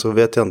 Och sen så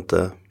vet jag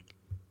inte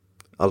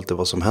alltid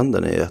vad som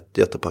händer när jag är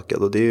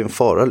jättepackad. Och det är ju en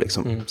fara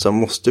liksom. Så jag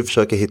måste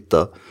försöka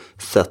hitta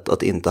sätt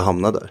att inte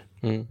hamna där.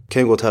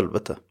 Kan ju gå åt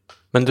helvete.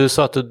 Men du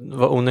sa att du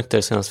var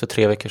onykter senast för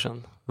 3 veckor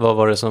sedan.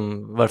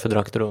 Varför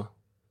drack du då?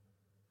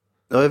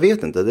 Ja, jag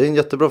vet inte. Det är en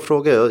jättebra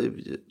fråga.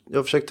 Jag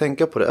har försökt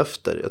tänka på det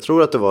efter. Jag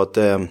tror att det var att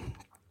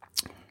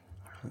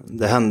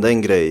det hände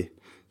en grej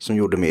som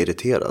gjorde mig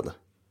irriterad.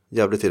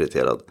 Jävligt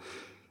irriterad.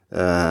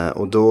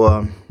 Och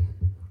då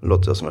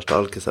låter jag som värsta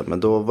alkisen. Men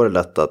då var det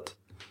lätt att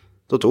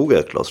då tog jag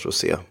ett glas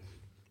rosé.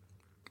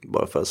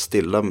 Bara för att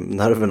stilla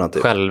nerverna.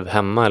 Typ. Själv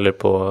hemma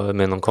eller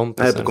med någon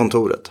kompis? Nej, på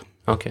kontoret.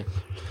 Okej.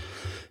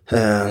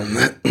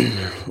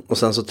 Och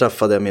sen så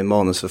träffade jag min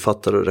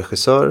manusförfattare och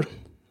regissör.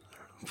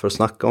 För att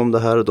snacka om det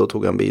här. Och då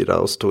tog jag en bira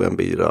och så tog jag en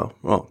bira.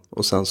 Ja,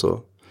 och sen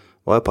så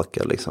var jag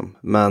packad liksom.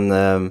 Men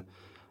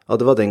ja,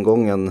 det var den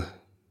gången.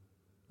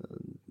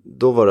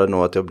 Då var det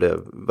nog att jag blev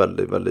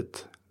väldigt,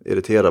 väldigt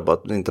irriterad på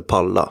att inte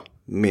palla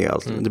med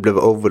allt. Det blev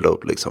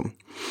overload liksom.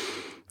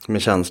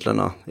 Med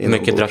känslorna. Hur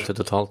mycket drack du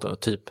totalt då,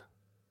 typ?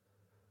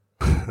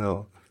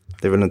 Ja,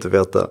 det vill jag inte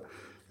veta.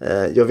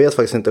 Jag vet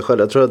faktiskt inte själv.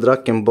 Jag tror jag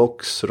drack en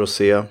box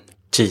rosé.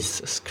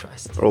 Jesus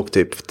Christ. Och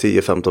typ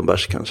 10-15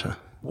 bärs kanske.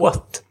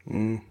 What?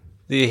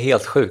 Det är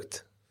helt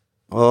sjukt.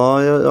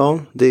 Ja,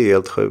 det är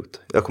helt sjukt.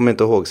 Jag kommer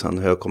inte ihåg sen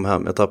hur jag kom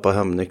hem. Jag tappade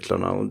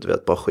hemnycklarna och du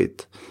vet, bara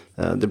skit.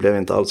 Det blev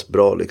inte alls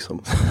bra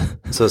liksom.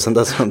 Så sen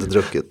dess har jag inte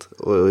druckit.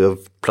 Och jag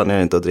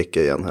planerar inte att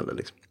dricka igen heller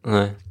liksom.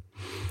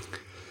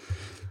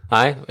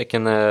 Nej,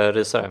 vilken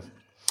rysare.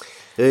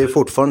 Jag är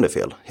fortfarande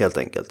fel, helt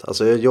enkelt.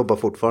 Alltså jag jobbar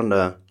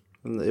fortfarande.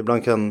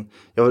 Ibland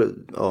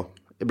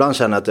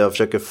känner jag att jag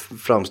försöker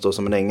framstå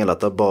som en ängel. Att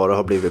det bara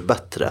har blivit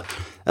bättre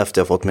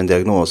efter jag fått min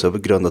diagnos. Jag har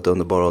grundat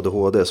under bara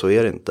ADHD, så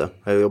är det inte.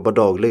 Jag jobbar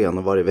dagligen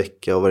och varje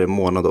vecka och varje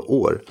månad och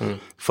år.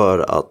 För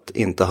att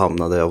inte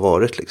hamna där jag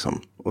varit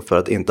liksom. Och för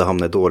att inte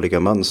hamna i dåliga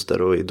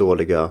mönster och i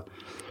dåliga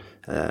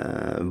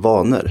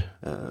vanor.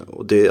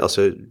 Och det,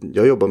 alltså,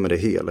 jag jobbar med det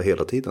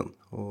hela tiden.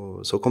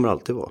 Och så kommer det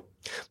alltid vara.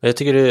 Men jag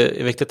tycker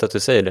det är viktigt att du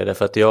säger det.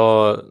 Därför att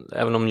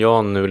även om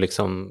jag nu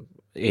liksom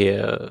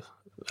är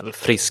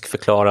frisk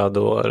förklarad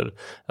och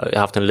jag har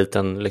haft en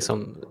liten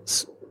liksom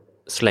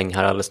släng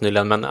här alldeles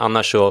nyligen. Men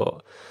annars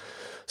så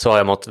har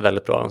jag mått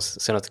väldigt bra de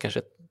senaste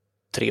kanske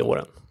 3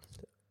 åren.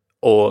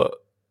 Och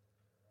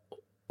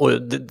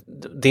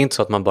det är inte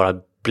så att man bara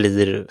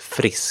blir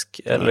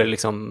frisk eller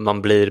liksom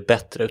man blir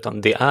bättre,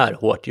 utan det är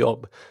hårt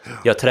jobb.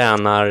 Jag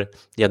tränar,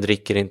 jag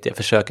dricker inte, jag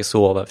försöker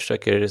sova,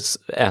 försöker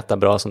äta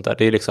bra och sånt där.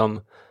 Det är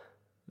liksom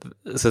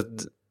så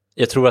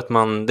Jag tror att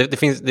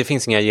det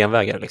finns inga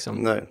genvägar liksom.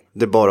 Nej,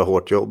 det är bara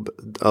hårt jobb.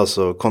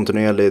 Alltså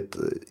kontinuerligt,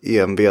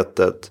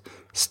 envetet,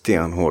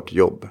 stenhårt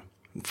jobb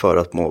för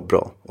att må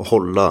bra. Och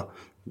hålla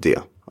det.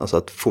 Alltså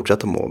att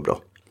fortsätta må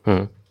bra.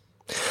 Mm.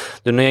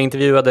 Du, när jag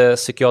intervjuade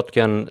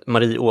psykiatrikern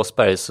Marie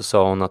Åsberg så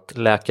sa hon att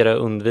läkare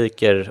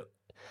undviker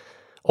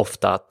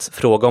ofta att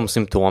fråga om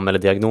symptom eller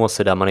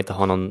diagnoser där man inte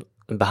har någon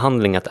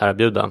behandling att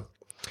erbjuda.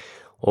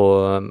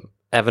 Och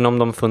även om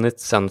de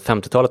funnits sedan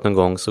 50-talet någon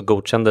gång så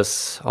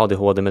godkändes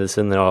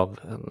ADHD-mediciner av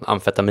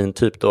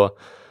amfetamintyp då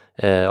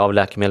av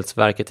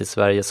Läkemedelsverket i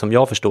Sverige, som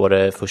jag förstår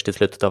det, först i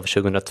slutet av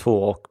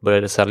 2002 och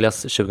började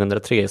säljas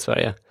 2003 i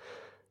Sverige.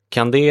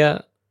 Kan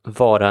det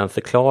vara en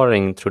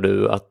förklaring, tror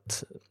du,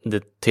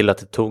 till att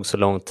det tog så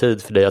lång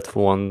tid för dig att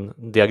få en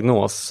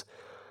diagnos?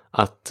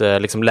 Att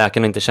liksom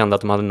läkarna inte kände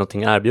att de hade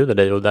någonting att erbjuda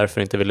dig och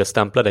därför inte ville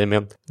stämpla dig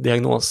med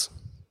diagnos?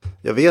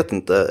 Jag vet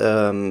inte.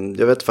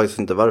 Jag vet faktiskt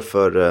inte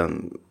varför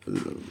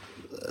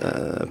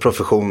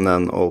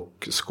professionen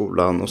och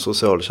skolan och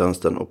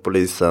socialtjänsten och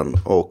polisen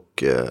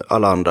och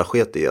alla andra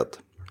sket i att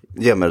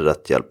ge mig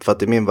rätt hjälp. För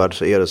att i min värld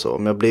så är det så.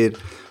 Om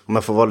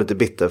jag får vara lite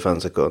bitter för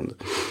en sekund,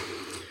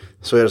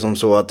 så är det som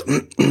så att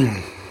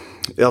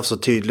jag har haft så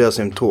tydliga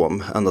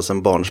symptom ända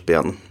sedan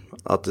barnsben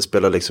att det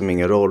spelar liksom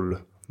ingen roll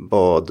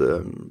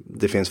vad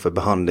det finns för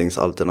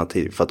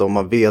behandlingsalternativ. För att om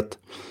man vet,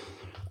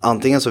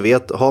 antingen så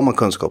har man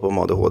kunskap om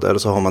ADHD eller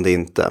så har man det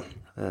inte.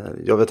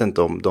 Jag vet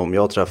inte om de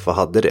jag träffade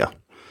hade det.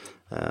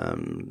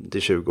 Det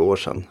är 20 år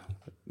sedan.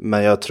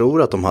 Men jag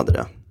tror att de hade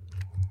det.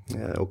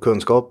 Och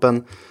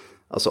kunskapen,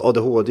 alltså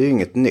ADHD är ju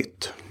inget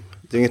nytt.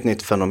 Det är inget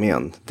nytt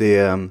fenomen.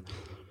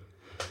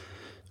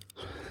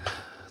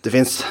 Det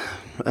finns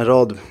en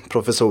rad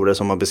professorer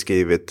som har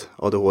beskrivit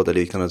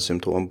ADHD-liknande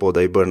symptom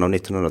både i början av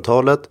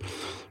 1900-talet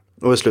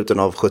och i slutet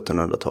av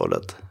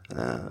 1700-talet.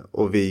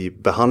 Och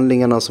vid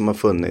behandlingarna som har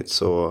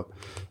funnits och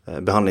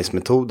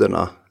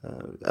behandlingsmetoderna,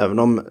 även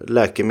om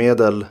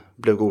läkemedel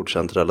blev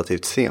godkänt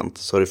relativt sent,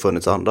 så har det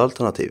funnits andra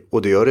alternativ.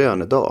 Och det gör det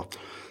även idag.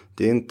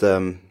 Det är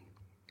inte...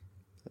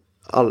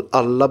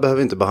 Alla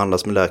behöver inte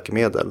behandlas med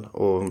läkemedel.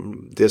 Och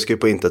det ska ju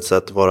på intet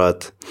sätt vara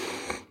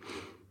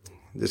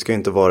det ska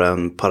inte vara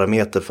en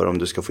parameter för om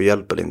du ska få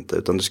hjälp eller inte.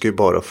 Utan du ska ju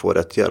bara få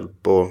rätt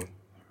hjälp. Och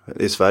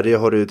i Sverige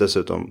har du ju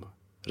dessutom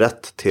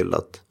rätt till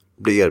att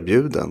bli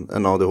erbjuden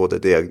en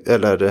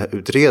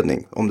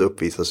ADHD-utredning om du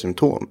uppvisar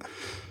symptom.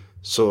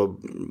 Så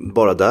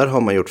bara där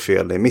har man gjort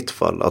fel i mitt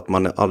fall. Att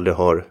man aldrig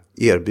har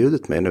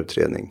erbjudit mig en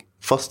utredning.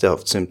 Fast jag har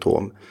haft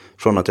symptom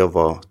från att jag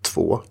var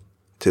 2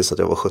 tills att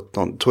jag var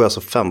 17. Det tog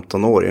alltså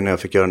 15 år innan jag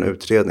fick göra en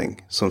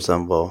utredning som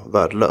sen var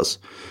värdelös.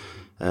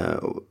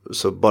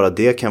 Så bara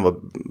det kan vara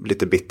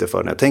lite bitter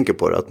för när jag tänker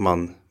på det. Att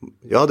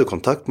jag hade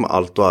kontakt med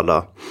allt och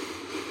alla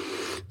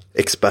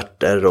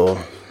experter och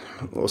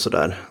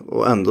sådär.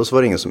 Och ändå så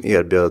var det ingen som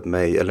erbjöd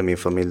mig eller min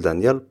familj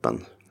den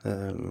hjälpen.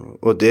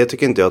 Och det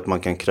tycker inte jag att man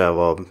kan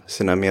kräva av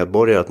sina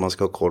medborgare. Att man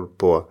ska ha koll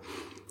på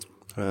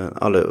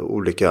alla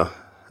olika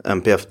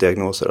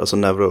NPF-diagnoser. Alltså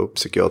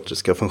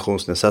neuropsykiatriska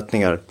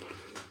funktionsnedsättningar.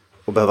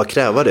 Och behöva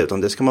kräva det.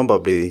 Utan det ska man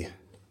bara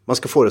man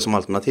ska få det som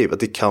alternativ. Att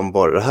det kan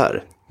vara det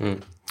här. Mm.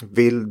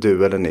 Vill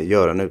du eller ni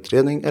göra en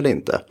utredning eller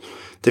inte?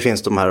 Det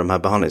finns de här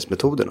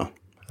behandlingsmetoderna.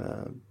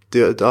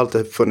 Det har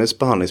alltid funnits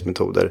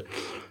behandlingsmetoder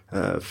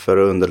för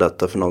att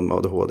underlätta för någon med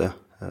ADHD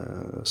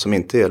som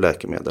inte är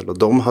läkemedel. Och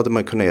de hade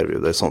man kunnat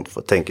erbjuda i sånt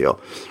för, tänker jag.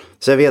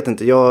 Så jag vet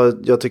inte,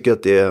 jag tycker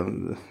att det är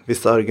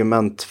vissa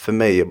argument för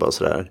mig är bara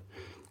sådär.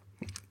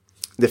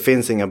 Det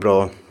finns inga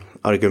bra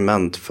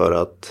argument för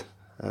att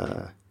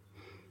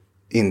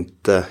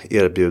inte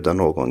erbjuda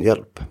någon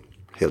hjälp,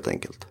 helt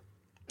enkelt.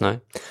 Nej.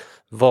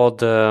 Vad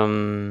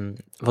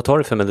tar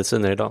du för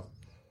mediciner idag?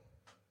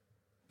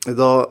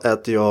 Idag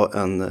äter jag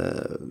en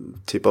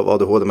typ av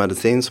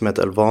ADHD-medicin som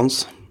heter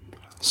Elvans.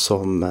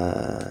 Som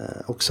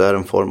också är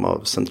en form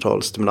av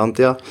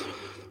centralstimulantia.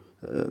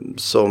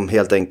 Som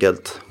helt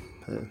enkelt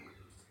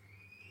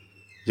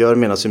gör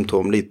mina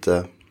symptom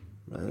lite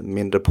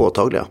mindre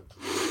påtagliga.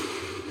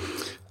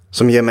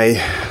 Som ger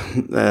mig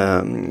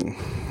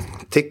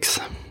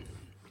tics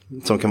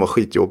som kan vara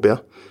skitjobbiga.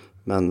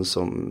 Men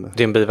som...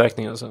 Det är en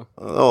biverkning alltså?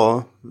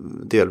 Ja,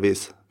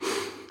 delvis.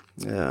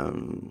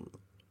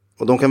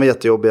 Och de kan vara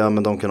jättejobbiga,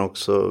 men de kan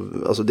också...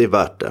 Alltså det är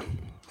värt det.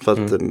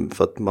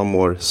 För att man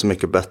mår så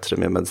mycket bättre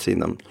med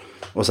medicinen.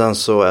 Och sen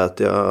så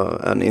äter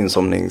jag en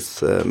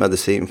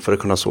insomningsmedicin för att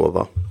kunna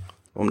sova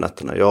om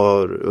nätterna. Jag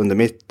har under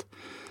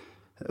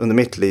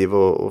mitt liv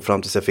och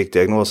fram tills jag fick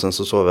diagnosen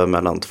så sov jag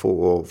mellan 2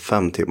 och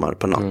 5 timmar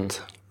per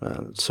natt.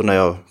 Så när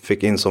jag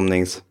fick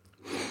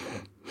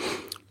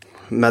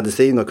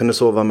insomningsmedicin och kunde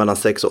sova mellan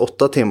 6 och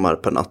 8 timmar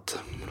per natt,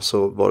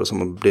 så var det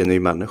som att bli en ny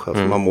människa.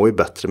 För man mår ju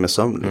bättre med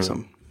sömn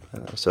liksom.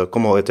 Så jag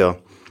kommer ihåg att jag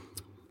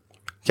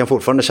kan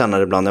fortfarande känna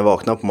det ibland när jag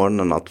vaknar på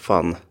morgonen att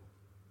fan,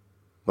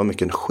 vad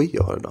mycket energi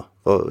jag har idag.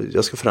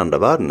 Jag ska förändra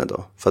världen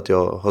idag för att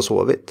jag har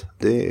sovit.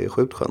 Det är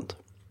sjukt skönt.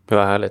 Det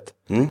var härligt.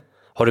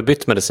 Har du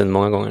bytt medicin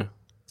många gånger?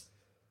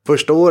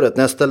 Första året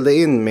när jag ställde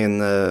in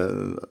min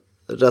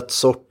rätt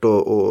sort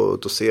och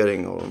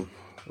dosering och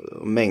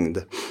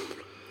mängd.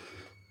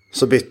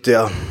 så bytte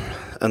jag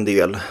en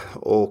del.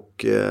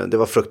 Och det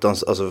var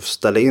fruktansvärt, alltså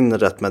ställa in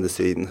rätt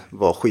medicin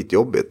var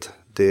skitjobbigt.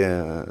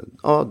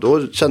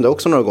 Då kände jag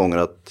också några gånger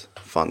att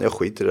fan, jag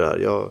skiter i det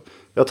här.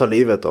 Jag tar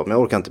livet av mig,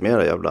 jag orkar inte med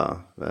den jävla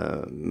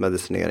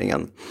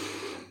medicineringen.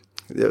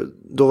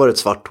 Då var det ett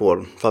svart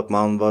hål, för att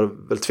man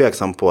var väl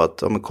tveksam på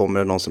att kommer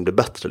det någon som blir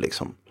bättre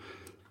liksom.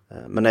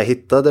 Men när jag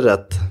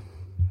hittade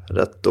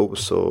rätt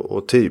dos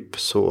och typ,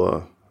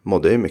 så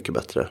mådde jag ju mycket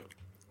bättre.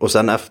 Och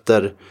sen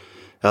efter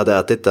jag hade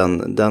ätit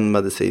den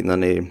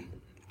medicinen i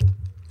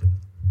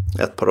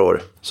ett par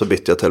år, så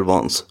bytte jag till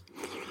Vans.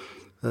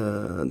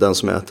 Den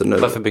som jag äter nu.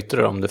 Varför bytte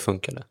du om det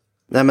funkade?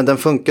 Nej, men den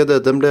funkade,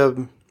 den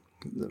blev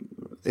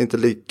inte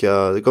det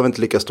gav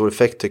inte lika stor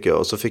effekt tycker jag.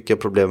 Och så fick jag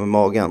problem med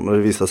magen. Och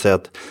det visade sig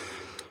att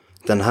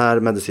den här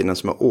medicinen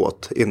som jag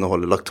åt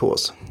innehåller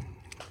laktos.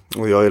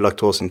 Och jag är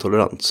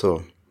laktosintolerant,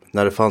 så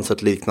när det fanns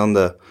ett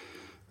liknande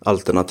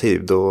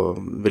alternativ, då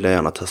ville jag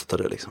gärna testa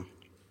det liksom.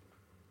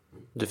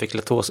 Du fick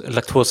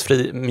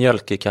laktosfri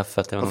mjölk i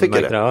kaffet. Jag fick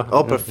det?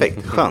 Ja,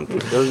 perfekt. Skönt.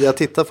 Jag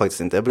tittar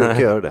faktiskt inte. Jag brukar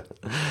göra det.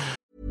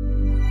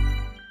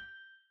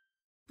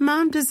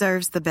 Mom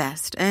deserves the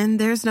best, and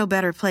there's no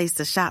better place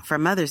to shop for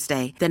Mother's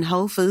Day than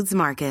Whole Foods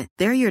Market.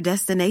 They're your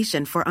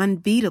destination for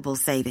unbeatable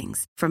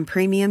savings, from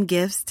premium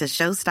gifts to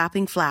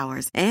show-stopping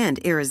flowers and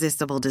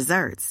irresistible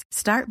desserts.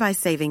 Start by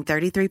saving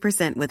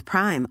 33% with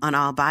Prime on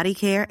all body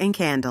care and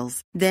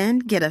candles. Then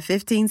get a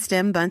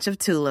 15-stem bunch of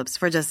tulips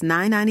for just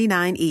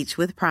 $9.99 each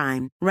with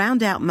Prime.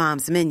 Round out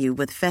Mom's menu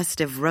with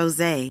festive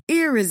rosé,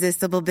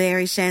 irresistible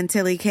berry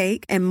chantilly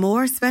cake, and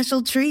more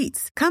special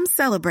treats. Come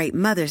celebrate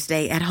Mother's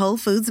Day at Whole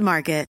Foods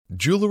Market.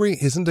 Jewelry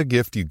isn't a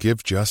gift you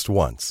give just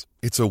once.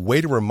 It's a way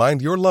to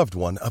remind your loved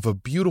one of a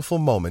beautiful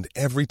moment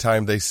every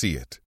time they see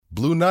it.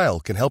 Blue Nile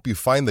can help you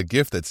find the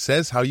gift that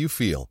says how you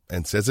feel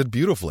and says it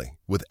beautifully,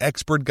 with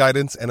expert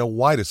guidance and a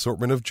wide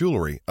assortment of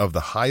jewelry of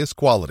the highest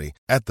quality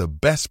at the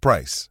best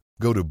price.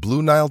 Go to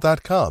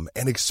BlueNile.com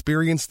and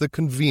experience the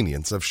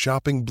convenience of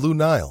shopping Blue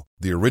Nile,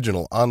 the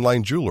original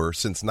online jeweler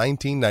since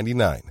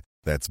 1999.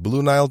 That's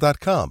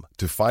BlueNile.com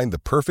to find the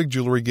perfect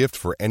jewelry gift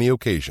for any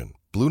occasion.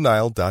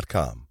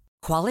 BlueNile.com.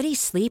 Quality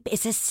sleep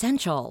is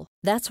essential.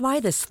 That's why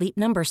the Sleep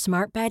Number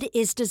Smart Bed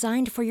is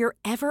designed for your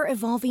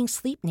ever-evolving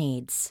sleep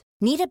needs.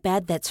 Need a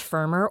bed that's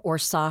firmer or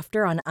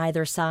softer on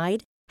either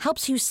side?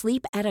 Helps you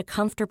sleep at a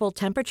comfortable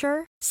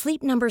temperature?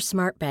 Sleep Number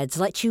Smart Beds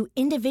let you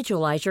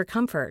individualize your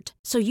comfort,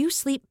 so you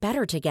sleep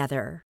better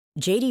together.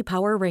 J.D.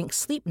 Power ranks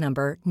Sleep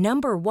Number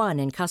 #1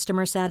 in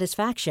customer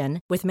satisfaction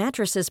with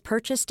mattresses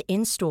purchased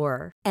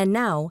in-store. And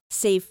now,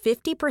 save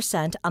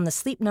 50% on the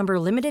Sleep Number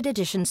Limited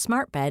Edition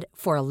Smart Bed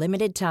for a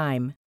limited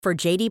time.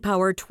 For J.D.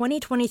 Power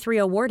 2023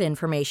 award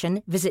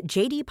information, visit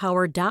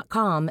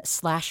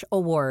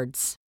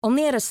jdpower.com/awards.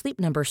 Only at a Sleep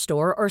Number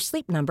store or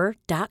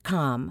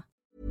sleepnumber.com.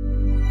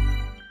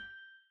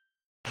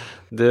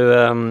 Du,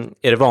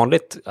 är det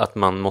vanligt att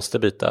man måste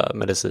byta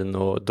medicin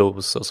och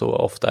dos och så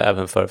ofta,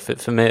 även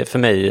för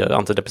mig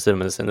antidepressiv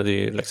medicin, och det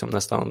är ju liksom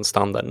nästan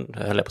standard,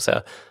 höll jag på att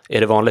säga. Är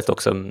det vanligt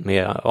också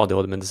med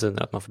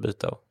ADHD-mediciner att man får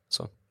byta och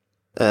så?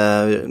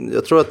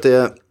 Jag tror att det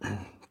är,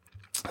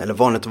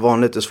 eller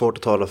vanligt är svårt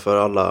att tala för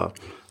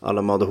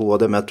alla med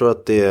ADHD, men jag tror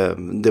att det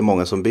är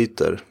många som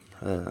byter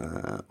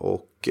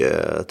och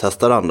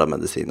testar andra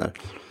mediciner.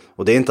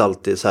 Och det är inte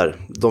alltid så här,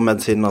 de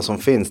medicinerna som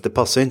finns, det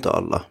passar inte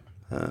alla.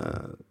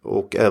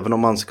 Och även om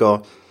man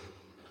ska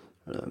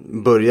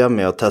börja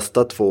med att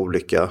testa 2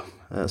 olika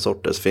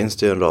sorter, så finns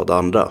det ju en rad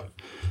andra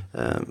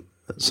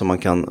som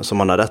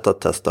man har rätt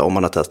att testa om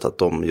man har testat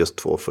de just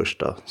 2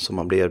 första som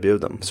man blir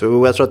erbjuden.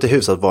 Så jag tror att det är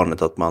hyfsat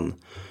vanligt att man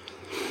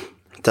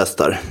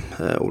testar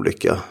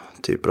olika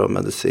typer av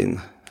medicin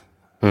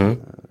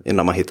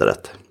innan man hittar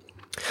rätt.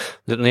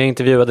 När jag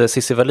intervjuade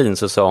Cissi Wallin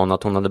så sa hon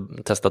att hon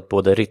hade testat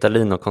både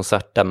Ritalin och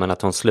Concerta, men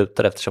att hon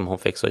slutade eftersom hon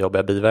fick så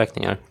jobbiga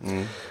biverkningar.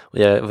 Och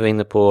jag var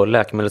inne på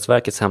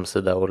Läkemedelsverkets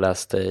hemsida och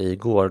läste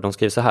igår. De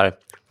skriver så här: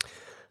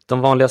 de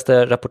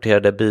vanligaste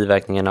rapporterade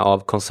biverkningarna av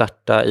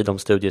Concerta i de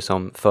studier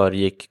som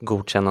föregick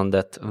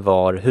godkännandet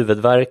var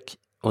huvudvärk,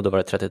 och då var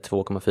det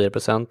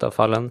 32,4% av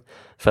fallen,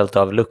 följt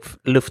av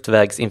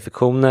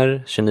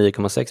luftvägsinfektioner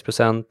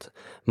 29,6%,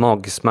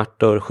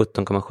 magsmärtor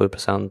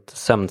 17,7%,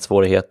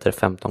 sömnsvårigheter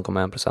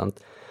 15,1%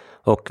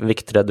 och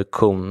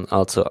viktreduktion,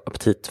 alltså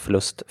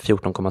aptitförlust,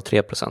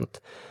 14,3%.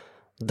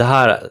 Det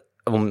här,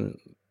 om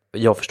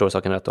jag förstår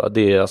saken rätt då,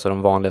 det är alltså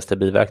de vanligaste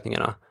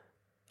biverkningarna.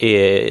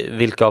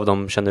 Vilka av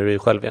dem känner du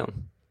själv igen?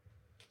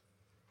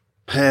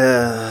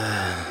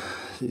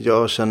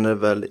 Jag känner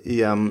väl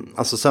igen,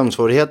 alltså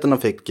sömnsvårigheterna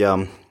fick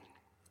jag,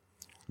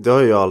 det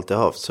har jag alltid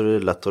haft, så det är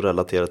lätt att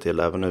relatera till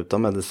även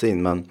utan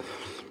medicin. Men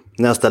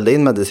när jag ställde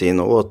in medicin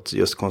och åt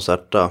just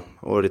Concerta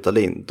och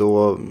Ritalin,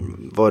 då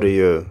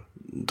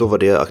var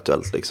det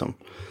aktuellt liksom.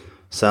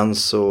 Sen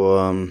så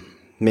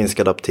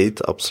minskad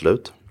aptit,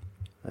 absolut.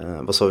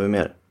 Vad sa vi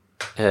mer?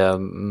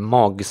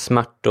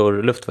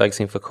 Magsmärtor,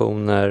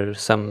 luftvägsinfektioner,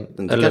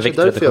 det är kanske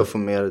därför jag får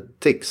mer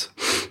tics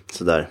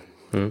sådär.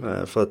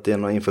 För att det är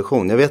någon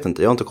infektion. Jag vet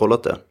inte, jag har inte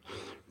kollat det.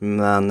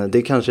 Men det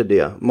är kanske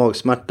det.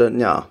 Magsmärtor,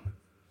 ja.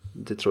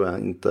 Det tror jag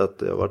inte att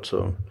det har varit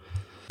så.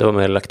 Det var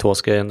med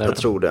laktosgrejen där? Jag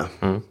tror det.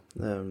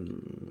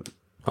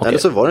 Okay. Eller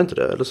så var det inte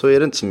det. Eller så är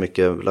det inte så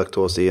mycket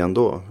laktos i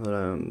ändå.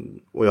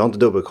 Och jag har inte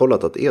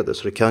dubbelkollat att det är det.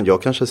 Så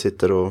jag kanske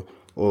sitter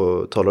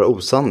och talar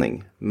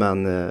osanning.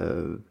 Men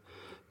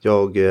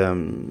jag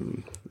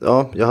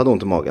hade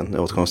ont i magen när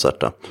jag åt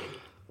Concerta.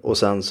 Och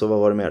sen så, vad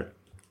var det mer?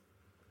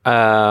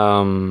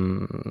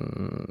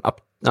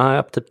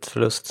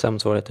 Aptitförlust,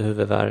 sömnsvårighet,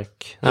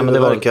 huvudvärk.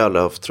 Huvudvärk har jag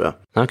aldrig haft, tror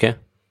jag.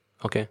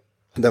 Okej.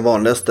 Den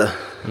vanligaste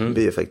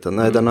bieffekten.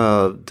 Nej, det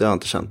har jag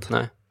inte känt.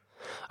 Nej,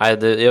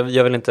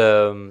 jag vill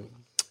inte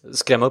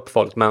skrämma upp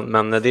folk,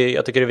 men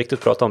jag tycker det är viktigt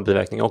att prata om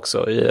biverkningar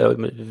också.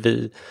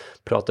 Vi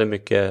pratar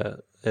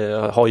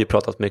har ju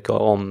pratat mycket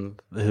om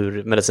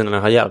hur medicinerna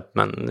har hjälpt,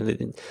 men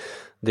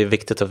det är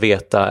viktigt att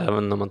veta,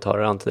 även om man tar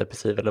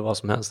antidepressiv eller vad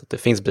som helst, att det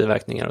finns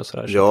biverkningar och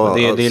sådär. Ja,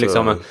 det är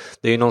liksom,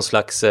 det är någon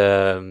slags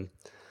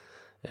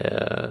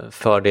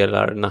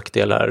fördelar,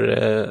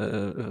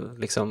 nackdelar,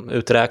 liksom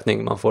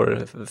uträkning man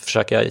får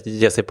försöka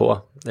ge sig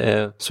på.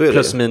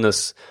 Plus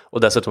minus,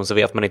 och dessutom så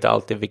vet man inte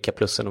alltid vilka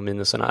plussen och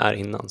minuserna är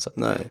innan.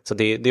 Så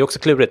det är också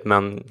klurigt,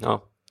 men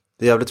ja.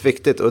 Det är jävligt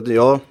viktigt, och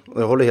jag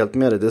håller helt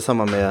med dig. Det är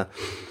samma med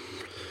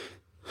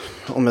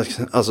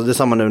det är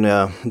samma nu när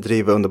jag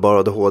driver Underbara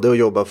ADHD och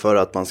jobbar för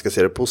att man ska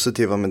se det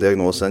positiva med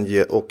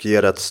diagnosen och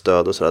ge rätt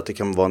stöd och så att det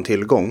kan vara en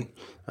tillgång.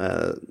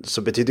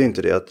 Så betyder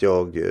inte det att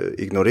jag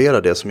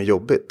ignorerar det som är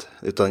jobbigt,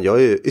 utan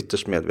jag är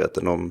ytterst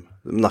medveten om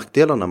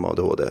nackdelarna med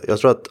ADHD. Jag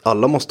tror att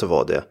alla måste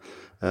vara det.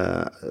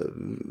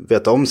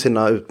 Veta om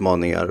sina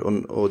utmaningar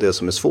och det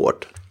som är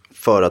svårt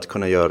för att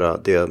kunna göra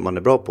det man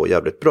är bra på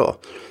jävligt bra.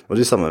 Och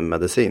det är samma med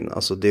medicin.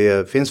 Alltså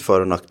det finns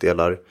för- och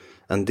nackdelar.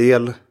 En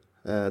del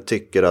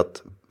tycker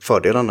att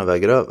fördelarna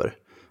väger över.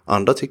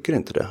 Andra tycker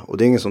inte det. Och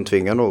det är ingen som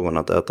tvingar någon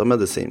att äta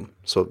medicin.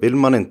 Så vill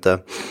man inte,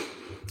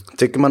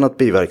 tycker man att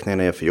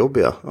biverkningarna är för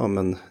jobbiga, ja,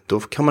 men då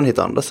kan man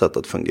hitta andra sätt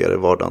att fungera i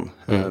vardagen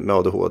med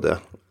ADHD.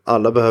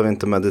 Alla behöver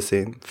inte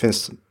medicin.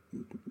 Finns,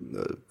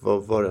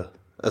 vad var det?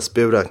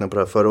 SBU räknade på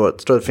det här förra året.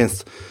 Jag tror det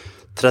finns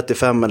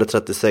 35 eller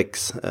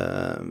 36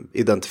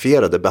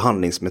 identifierade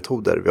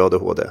behandlingsmetoder vid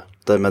ADHD.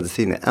 Där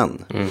medicin är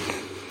en.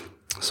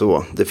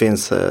 Så det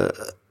finns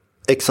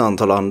x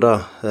antal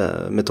andra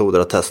metoder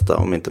att testa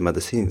om inte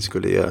medicin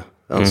skulle ge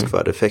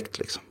önskvärd effekt.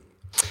 Liksom.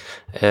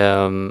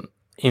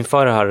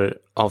 Inför det här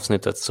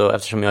avsnittet, så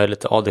eftersom jag är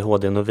lite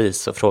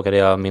ADHD-novis, så frågade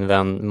jag min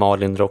vän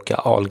Malin Rocka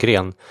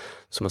Ahlgren,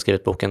 som har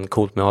skrivit boken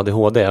Coolt med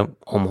ADHD,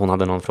 om hon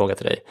hade någon fråga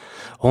till dig.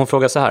 Och hon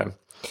frågar så här: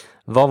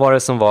 vad var det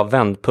som var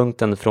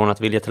vändpunkten från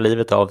att vilja ta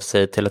livet av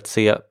sig till att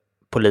se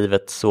på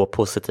livet så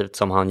positivt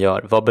som han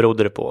gör? Vad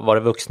berodde det på? Var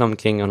det vuxna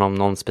omkring honom,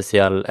 någon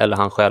speciell, eller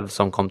han själv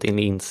som kom till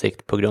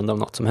insikt på grund av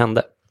något som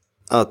hände?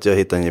 Att jag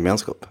hittade en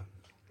gemenskap.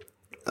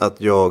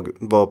 Att jag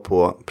var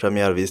på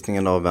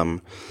premiärvisningen av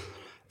en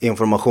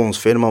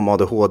informationsfilm om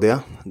ADHD,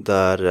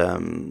 där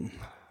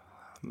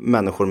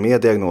människor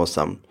med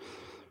diagnosen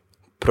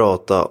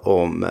pratar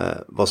om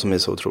vad som är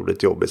så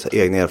otroligt jobbigt,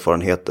 egna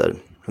erfarenheter,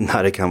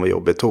 när det kan vara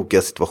jobbigt,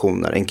 tokiga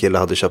situationer. En kille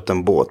hade köpt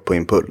en båt på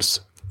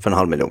impuls för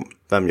 500 000.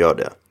 Vem gör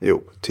det?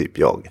 Jo, typ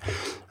jag.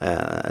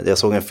 Jag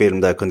såg en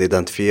film där jag kunde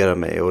identifiera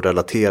mig och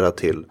relatera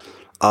till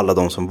alla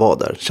de som var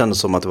där. Kändes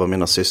som att det var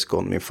mina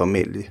syskon, min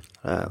familj.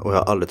 Och jag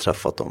har aldrig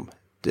träffat dem.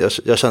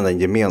 Jag kände en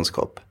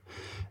gemenskap.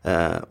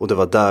 Och det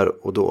var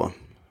där och då.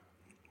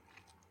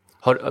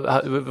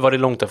 Var det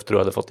långt efter du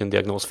hade fått din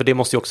diagnos? För det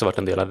måste ju också varit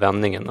en del av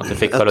vändningen, att du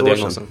fick själva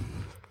diagnosen.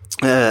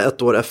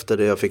 1 år efter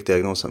det jag fick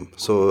diagnosen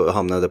så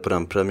hamnade jag på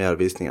den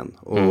premiärvisningen.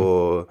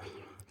 Och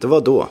det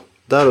var då.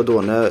 Där och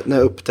då när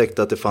jag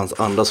upptäckte att det fanns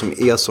andra som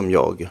är som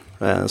jag.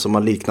 Som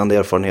har liknande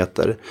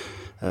erfarenheter.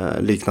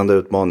 Liknande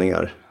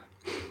utmaningar.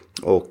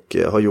 Och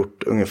har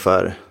gjort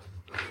ungefär...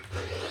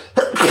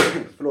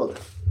 Förlåt.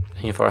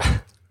 Ingen fara.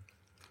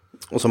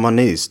 Och som har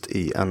nyst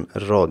i en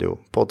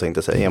radiopodd, tänkte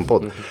jag säga. I en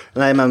podd.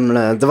 Nej, men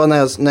det var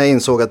när jag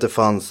insåg att det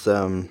fanns...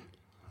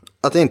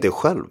 att jag inte är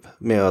själv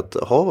med att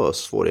ha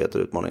svårigheter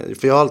och utmaningar.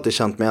 För jag har alltid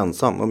känt mig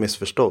ensam och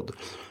missförstådd.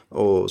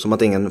 Och som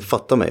att ingen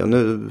fattar mig. Och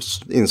nu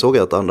insåg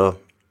jag att andra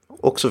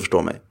också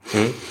förstår mig.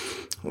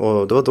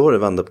 Och det var då det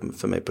vände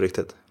för mig på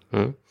riktigt.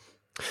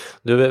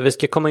 Vi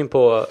ska komma in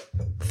på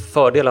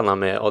fördelarna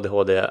med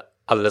ADHD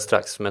alldeles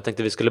strax. Men jag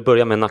tänkte vi skulle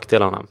börja med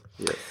nackdelarna.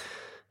 Yes.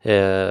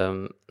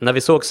 När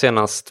vi såg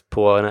senast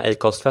på den här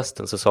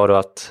Acast-festen så sa du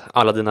att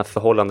alla dina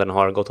förhållanden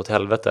har gått åt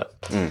helvete.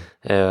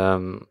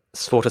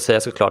 Svårt att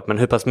säga såklart, men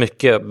hur pass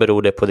mycket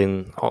beror det på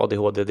din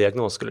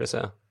ADHD-diagnos, skulle du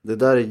säga? Det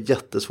där är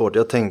jättesvårt,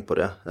 jag har tänkt på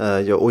det.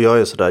 Och jag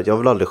är sådär, jag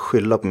vill aldrig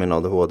skylla på min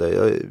ADHD.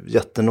 Jag är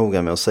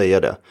jättenoga med att säga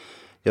det.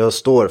 Jag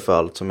står för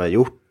allt som jag har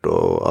gjort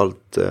och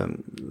allt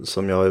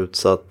som jag har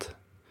utsatt.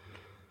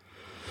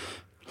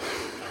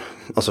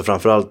 Alltså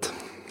framförallt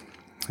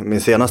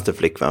min senaste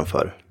flickvän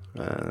för.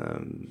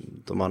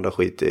 De andra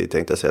skiter i,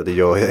 tänkte jag säga. Det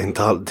gör jag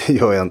inte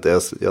alltid.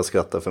 Jag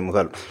skrattar för mig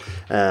själv.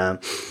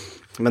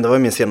 Men det var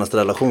min senaste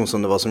relation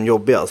som det var som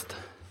jobbigast.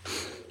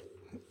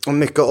 Och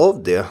mycket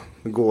av det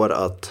går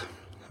att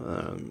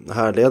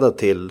härleda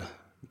till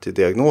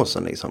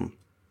diagnosen liksom.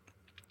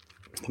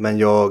 Men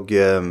jag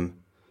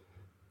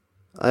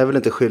Jag vill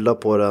inte skylla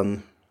på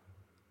den.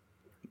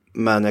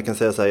 Men jag kan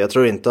säga så här, jag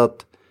tror inte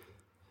att...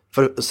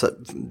 För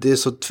det är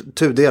så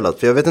tudelat,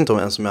 för jag vet inte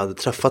ens om jag hade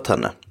träffat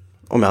henne.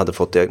 Om jag hade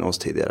fått diagnos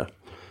tidigare.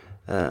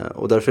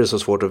 Och därför är det så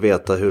svårt att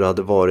veta hur det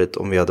hade varit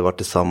om vi hade varit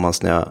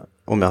tillsammans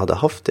om jag hade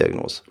haft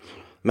diagnos.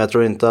 Men jag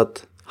tror inte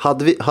att...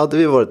 Hade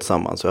vi varit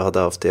tillsammans och jag hade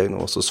haft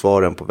diagnos och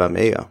svaren på vem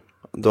jag är,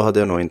 då hade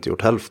jag nog inte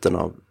gjort hälften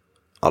av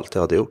allt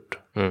jag hade gjort.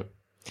 Mm.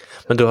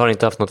 Men du har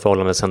inte haft något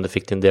förhållande sedan du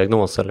fick din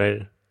diagnos,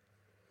 eller?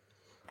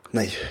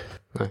 Nej.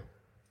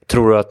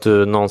 Tror du att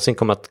du någonsin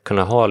kommer att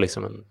kunna ha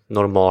liksom en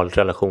normal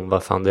relation,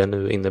 vad fan det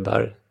nu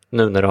innebär,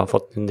 nu när du har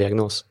fått din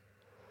diagnos?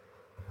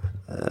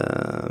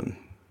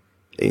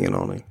 Ingen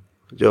aning.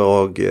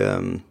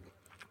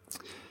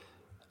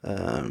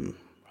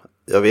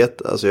 Jag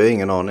vet, alltså jag har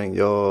ingen aning.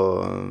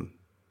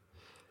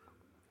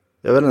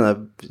 Jag vet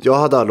inte, jag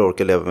hade aldrig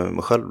orkat leva med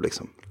mig själv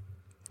liksom.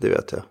 Det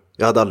vet jag.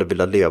 Jag hade aldrig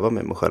velat leva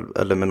med mig själv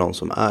eller med någon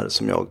som är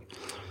som jag.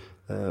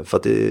 För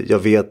att jag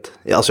vet,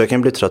 alltså jag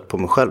kan bli trött på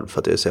mig själv för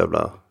att jag är så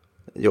jävla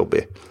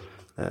jobbig.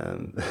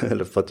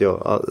 Eller för att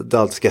det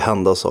alltid ska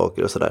hända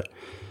saker och sådär.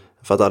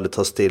 För att aldrig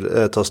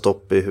ta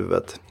stopp i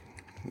huvudet.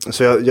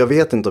 Så jag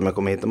vet inte om jag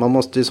kommer hitta. Man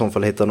måste i så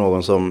fall hitta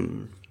någon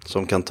som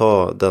kan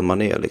ta den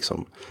man är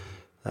liksom.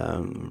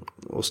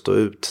 Och stå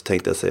ut,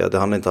 tänkte jag säga. Det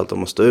handlar inte alltid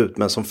om att stå ut,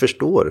 men som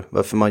förstår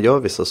varför man gör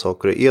vissa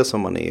saker och är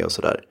som man är och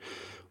sådär.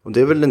 Och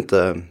det är väl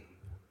inte,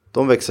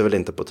 de växer väl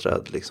inte på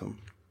träd liksom.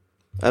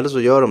 Eller så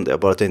gör de det,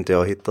 bara att inte jag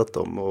har hittat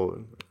dem. Och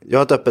jag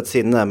har ett öppet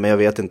sinne, men jag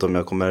vet inte om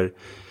jag kommer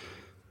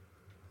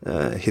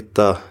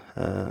hitta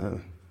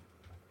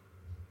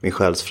min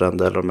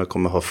själsfrände, eller om jag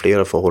kommer ha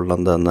flera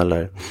förhållanden,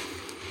 eller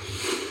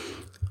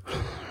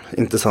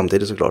inte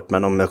samtidigt såklart,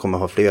 men om jag kommer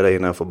ha flera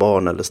innan jag får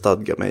barn eller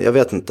stadga mig. Jag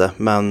vet inte,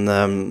 men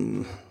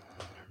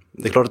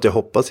det är klart att jag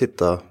hoppas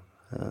hitta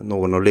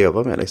någon att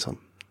leva med liksom.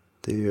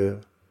 Det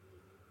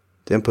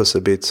är en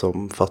pusselbit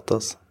som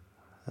fattas.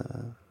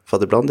 För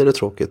att ibland är det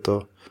tråkigt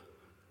att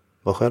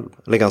vara själv,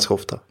 eller ganska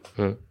ofta.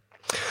 Mm.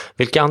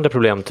 Vilka andra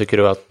problem tycker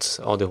du att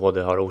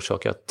ADHD har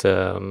orsakat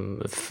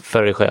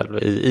för dig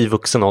själv i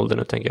vuxen ålder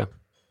nu, tänker jag?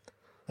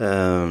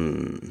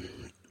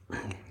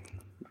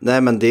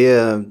 Nej, men det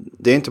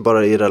är inte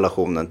bara i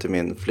relationen till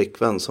min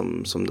flickvän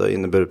som det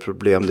innebär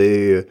problem.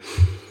 Det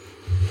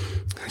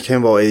kan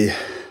ju vara i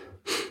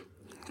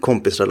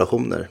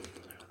kompisrelationer.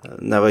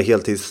 När jag var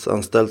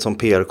heltidsanställd som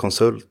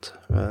PR-konsult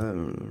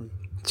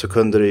så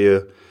kunde det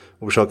ju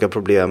orsaka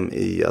problem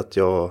i att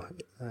jag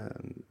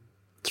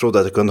trodde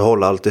att jag kunde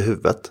hålla allt i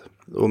huvudet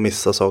och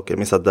missa saker,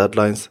 missa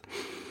deadlines.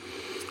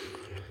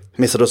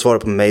 Missade att svara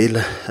på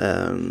mejl,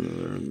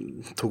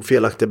 tog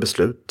felaktiga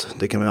beslut.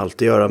 Det kan man ju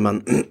alltid göra,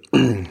 men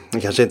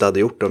jag kanske inte hade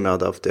gjort det om jag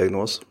hade haft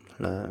diagnos.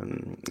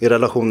 I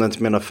relationen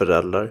till mina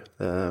föräldrar.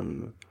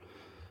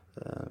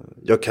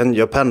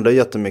 Jag pendlar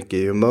jättemycket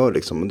i humör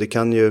liksom. Och det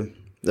kan ju,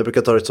 jag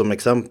brukar ta det som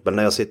exempel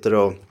när jag sitter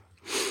och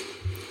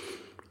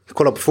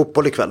kollar på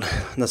fotboll ikväll.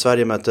 När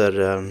Sverige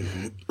möter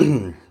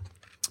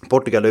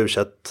Portugal i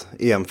U21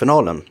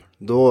 EM-finalen.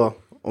 Då,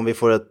 om vi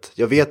får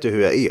jag vet ju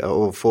hur jag är,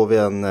 och får vi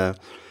en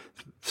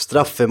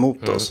straff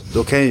emot oss,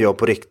 då kan jag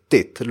på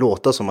riktigt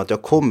låta som att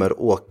jag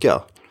kommer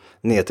åka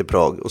ner till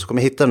Prag och så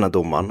kommer jag hitta den här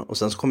domaren, och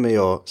sen så kommer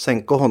jag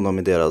sänka honom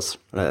i deras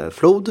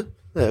flod.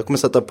 Jag kommer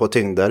sätta på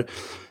tyngder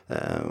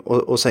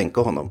och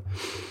sänka honom.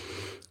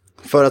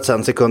 För att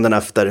sen sekunden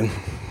efter,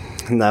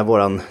 när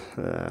våran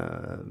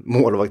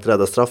målvakt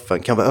räddar straffen,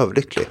 kan vara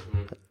överlycklig.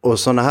 Och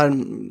sådana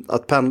här,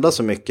 att pendla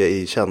så mycket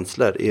i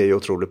känslor är ju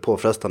otroligt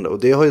påfrestande, och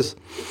det har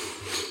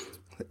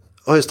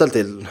ju ställt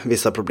till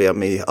vissa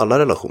problem i alla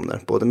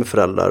relationer, både med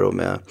föräldrar och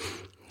med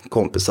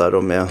kompisar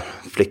och med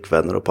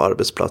flickvänner och på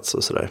arbetsplats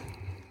och sådär.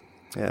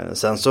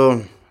 Sen så,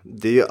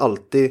 det är ju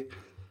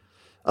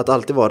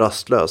alltid vara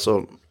rastlös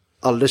och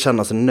aldrig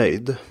känna sig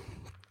nöjd.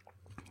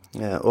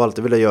 Och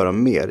alltid vilja göra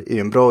mer är ju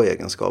en bra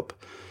egenskap,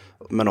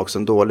 men också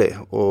en dålig.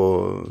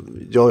 Och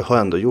jag har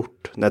ändå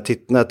gjort, när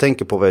jag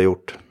tänker på vad jag har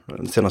gjort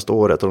det senaste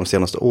året och de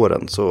senaste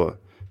åren, så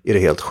är det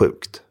helt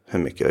sjukt hur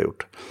mycket jag har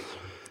gjort.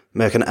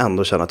 Men jag kan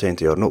ändå känna att jag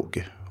inte gör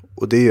nog.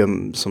 Och det är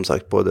ju som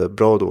sagt både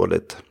bra och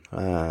dåligt.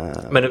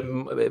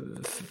 Men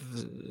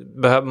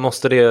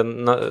måste det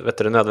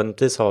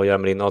nödvändigtvis ha att göra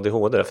med din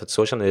ADHD? För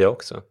så känner jag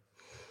också.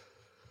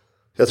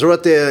 Jag tror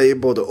att det är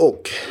både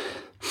och.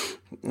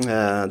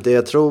 Det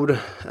jag tror,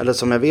 eller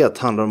som jag vet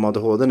handlar om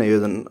ADHD, är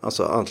ju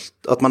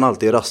att man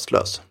alltid är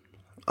rastlös.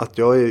 Att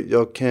jag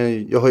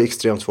har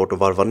extremt svårt att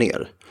varva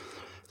ner.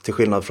 Till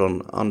skillnad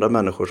från andra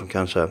människor som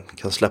kanske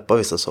kan släppa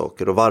vissa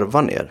saker och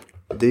varva ner.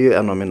 Det är ju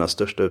en av mina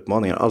största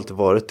utmaningar. Alltid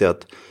varit det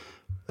att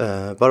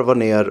varva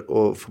ner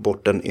och få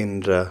bort den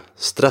inre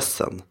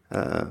stressen.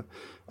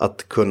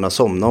 Att kunna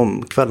somna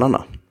om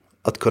kvällarna.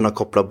 Att kunna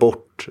koppla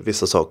bort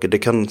vissa saker. Det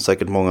kan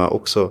säkert många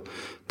också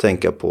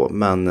tänka på.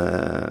 Men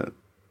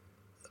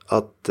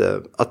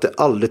att det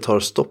aldrig tar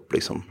stopp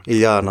liksom, i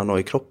hjärnan och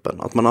i kroppen.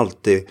 Att man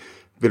alltid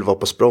vill vara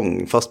på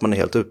språng. Fast man är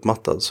helt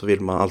utmattad så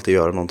vill man alltid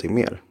göra någonting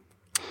mer.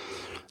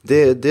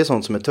 Det är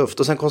sånt som är tufft.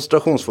 Och sen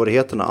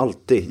koncentrationssvårigheterna,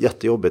 alltid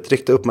jättejobbigt.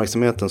 Rikta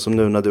uppmärksamheten, som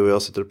nu när du och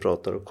jag sitter och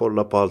pratar och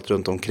kollar på allt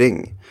runt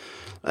omkring.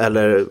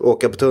 Eller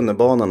åka på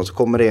tunnelbanan och så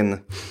kommer det in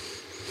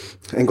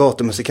en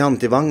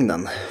gatumusikant i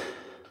vagnen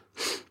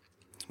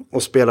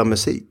och spelar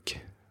musik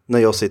när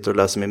jag sitter och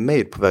läser min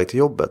mail på väg till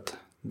jobbet.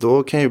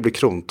 Då kan jag ju bli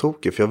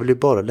krontokig, för jag vill ju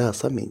bara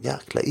läsa min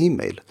jäkla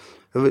e-mail.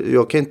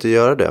 Jag kan inte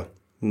göra det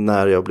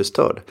när jag blir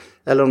störd.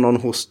 Eller om någon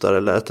hostar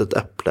eller äter ett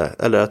äpple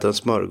eller äter en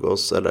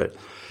smörgås. Eller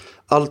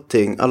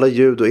allting, alla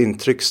ljud och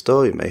intryck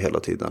stör ju mig hela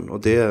tiden. Och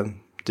det är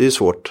ju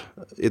svårt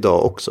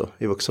idag också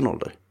i vuxen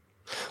ålder.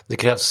 Det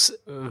krävs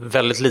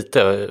väldigt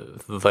lite,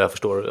 vad jag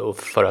förstår,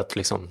 för att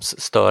liksom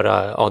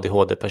störa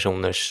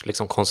ADHD-personers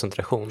liksom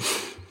koncentration.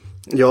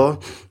 Ja,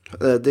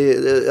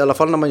 i alla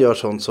fall när man gör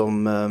sånt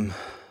som...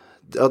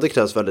 Ja, det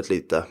krävs väldigt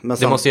lite. Men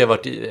det måste ju ha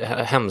varit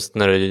hemskt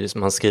när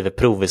man skriver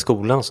prov i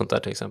skolan och sånt där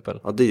till exempel.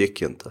 Ja, det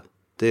gick ju inte.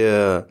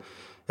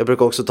 Jag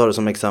brukar också ta det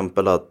som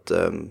exempel att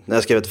när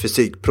jag skrev ett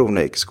fysikprov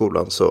när jag gick i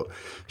skolan så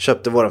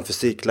köpte vår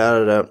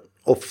fysiklärare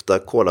ofta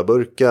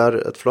kolaburkar,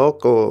 ett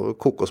flak och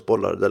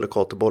kokosbollar,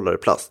 delikatobollar i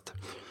plast.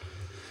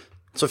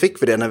 Så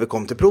fick vi det när vi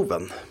kom till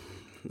proven.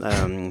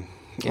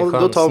 Och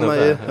då tar man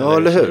ju, ja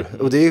eller hur?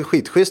 Och det är ju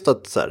skitschysst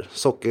att så här,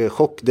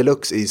 sockerchock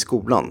deluxe i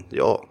skolan.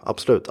 Ja,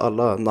 absolut.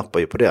 Alla nappar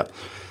ju på det.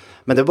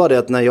 Men det var det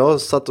att när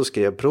jag satt och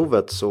skrev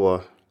provet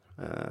så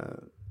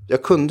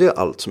jag kunde ju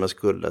allt som jag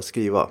skulle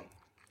skriva.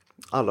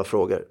 Alla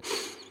frågor.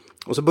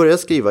 Och så började jag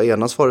skriva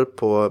ena svaret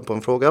på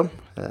en fråga.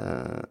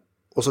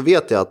 Och så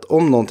vet jag att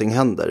om någonting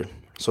händer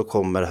så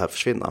kommer det här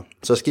försvinna.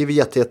 Så jag skriver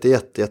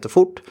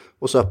jättefort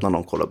och så öppnar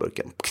någon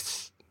kolaburken.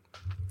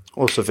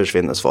 Och så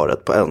försvinner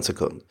svaret på 1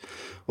 sekund.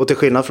 Och till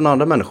skillnad från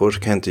andra människor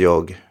så kan inte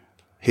jag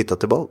hitta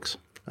tillbaks.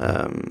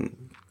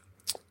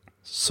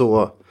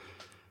 Så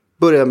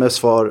börjar jag med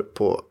svar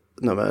på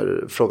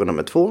fråga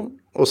nummer 2.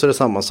 Och så är det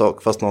samma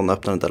sak fast någon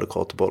öppnar en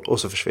delikatoboll och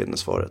så försvinner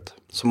svaret.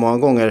 Så många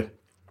gånger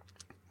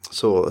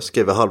så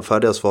skrev jag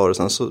halvfärdiga svar och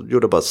sen så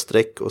gjorde jag bara ett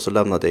streck och så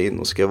lämnade jag in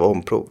och skrev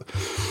omprov.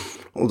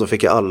 Och då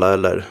fick jag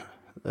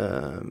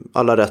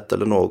alla rätt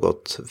eller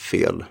något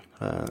fel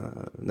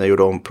när jag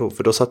gjorde omprov.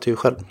 För då satt jag ju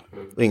själv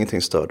och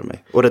ingenting störde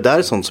mig. Och det där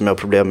är sånt som jag har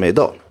problem med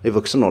idag i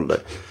vuxen ålder.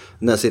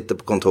 När jag sitter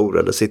på kontor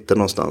eller sitter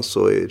någonstans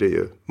så är det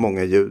ju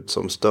många ljud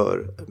som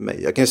stör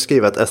mig. Jag kan ju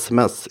skriva ett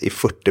sms i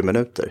 40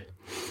 minuter.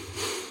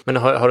 Men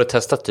har du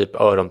testat typ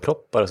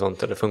öronproppar och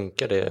sånt, eller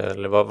funkar det?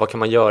 Eller vad kan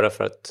man göra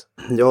för att...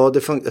 Ja,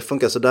 det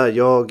funkar sådär.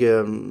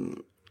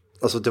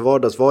 Alltså till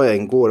vardags, vad jag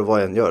än går och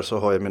vad jag än gör så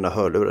har jag mina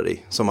hörlurar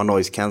i som har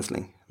noise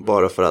cancelling.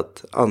 Bara för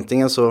att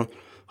antingen så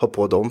ha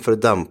på dem för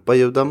att dämpa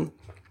ljuden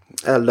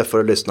eller för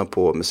att lyssna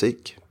på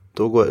musik.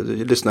 Jag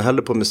lyssnar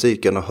hellre på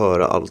musiken och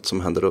höra allt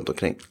som händer runt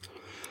omkring.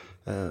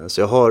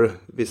 Så jag har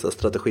vissa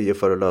strategier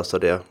för att lösa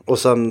det. Och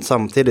sen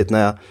samtidigt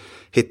när jag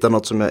hittar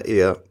något som jag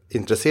är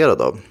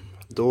intresserad av,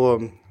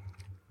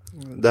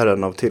 det är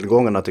en av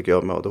tillgångarna tycker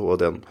jag med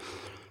ADHD.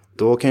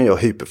 Då kan jag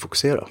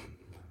hyperfokusera.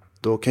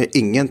 Då kan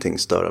ingenting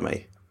störa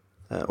mig.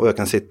 Och jag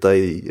kan sitta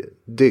i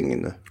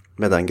dygn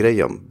med den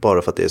grejen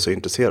bara för att jag är så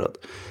intresserad.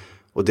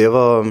 Och det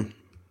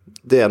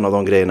är en av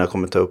de grejerna jag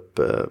kommer ta upp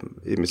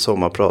i mitt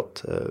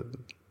sommarprat.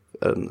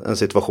 En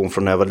situation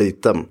från när jag var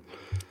liten.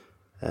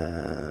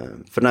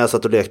 För när jag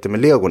satt och lekte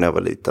med Lego när jag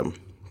var liten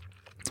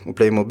och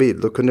Playmobil,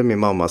 då kunde min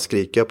mamma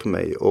skrika på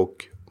mig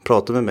och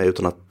prata med mig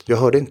utan att jag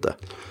hörde inte.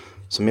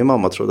 Så min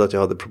mamma trodde att jag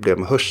hade problem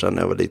med hörseln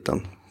när jag var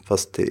liten.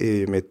 Fast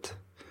det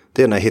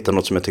är när jag hittar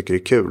något som jag tycker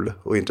är kul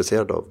och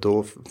intresserad av.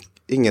 Då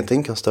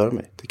ingenting kan störa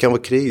mig. Det kan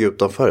vara krig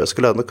utanför. Jag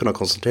skulle ändå kunna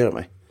koncentrera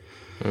mig.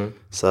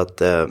 Så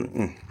att,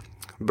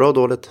 bra och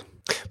dåligt.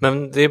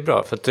 Men det är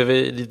bra, för att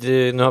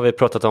nu har vi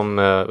pratat om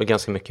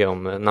ganska mycket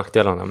om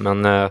nackdelarna,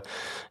 men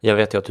jag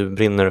vet ju att du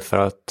brinner för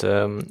att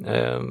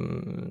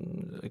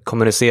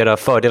kommunicera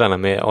fördelarna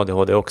med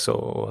ADHD också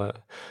och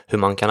hur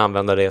man kan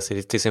använda det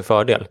till sin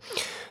fördel.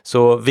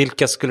 Så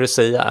vilka skulle du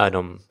säga är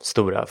de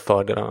stora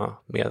fördelarna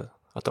med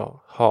att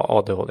ha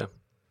ADHD?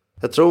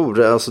 Jag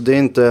tror, alltså det är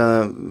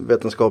inte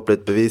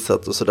vetenskapligt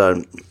bevisat och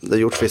sådär. Det har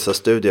gjorts vissa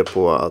studier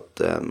på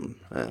att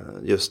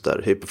just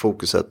där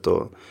hyperfokuset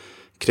och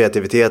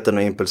kreativiteten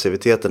och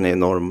impulsiviteten är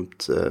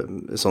enormt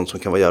sånt som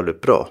kan vara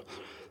jävligt bra.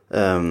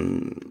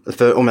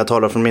 För om jag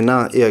talar från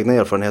mina egna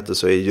erfarenheter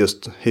så är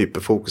just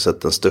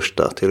hyperfokuset den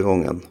största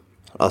tillgången.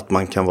 Att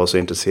man kan vara så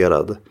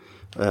intresserad.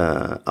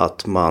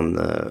 Att man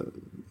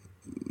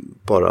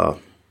bara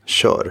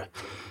kör.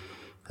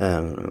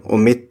 Och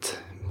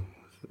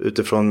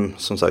utifrån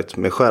som sagt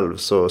mig själv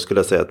så skulle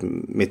jag säga att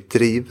mitt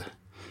driv,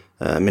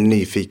 min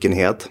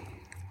nyfikenhet,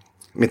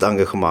 mitt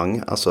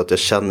engagemang, alltså att jag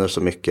känner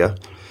så mycket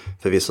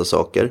för vissa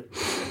saker.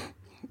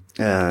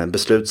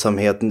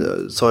 Beslutsamhet,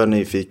 sa jag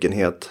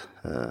nyfikenhet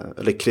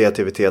eller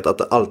kreativitet, att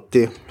det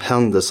alltid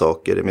händer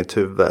saker i mitt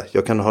huvud.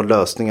 Jag kan ha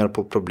lösningar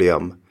på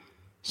problem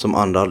som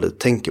andra aldrig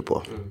tänker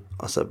på.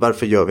 Alltså,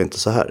 varför gör vi inte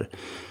så här?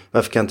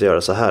 Varför kan jag inte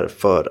göra så här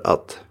för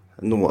att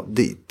nå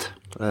dit?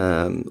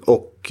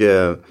 Och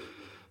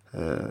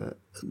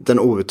den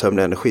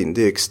outtömliga energin,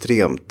 det är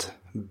extremt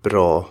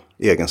bra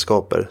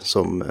egenskaper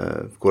som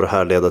går att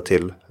härleda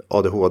till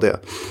ADHD.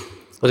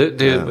 Och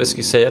jag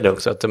ska säga det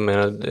också, att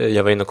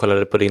jag var inne och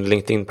kollade på din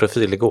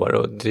LinkedIn-profil igår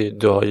och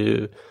du har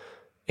ju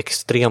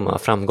extrema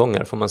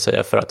framgångar får man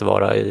säga för att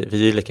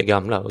vi är lika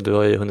gamla, och du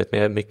har ju hunnit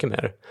med mycket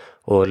mer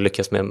och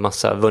lyckats med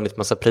vunnit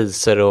massa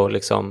priser och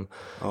liksom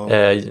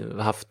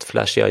haft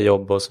flashiga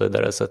jobb och så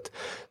vidare. Så att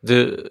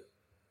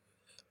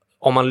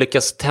om man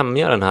lyckas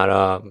tämja den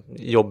här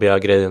jobbiga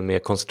grejen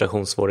med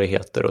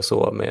koncentrationssvårigheter och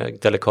så, med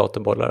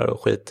delikatobollar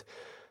och skit,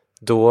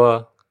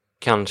 då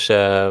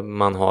kanske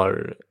man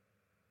har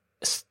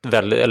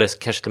eller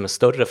kanske till och med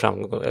större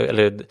framgång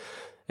eller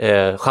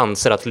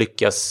chanser att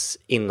lyckas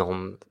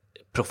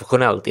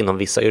professionellt inom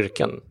vissa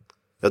yrken.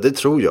 Ja, det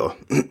tror jag.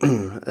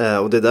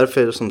 Och det är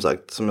därför, som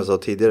sagt, som jag sa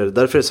tidigare,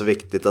 därför är det så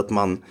viktigt att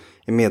man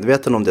är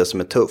medveten om det som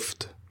är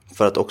tufft,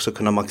 för att också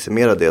kunna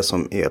maximera det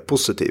som är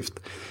positivt.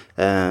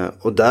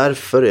 Och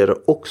därför är det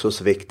också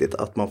så viktigt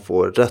att man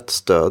får rätt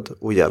stöd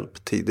och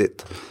hjälp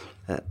tidigt.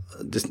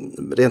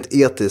 Rent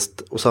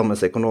etiskt och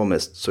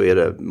samhällsekonomiskt så är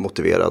det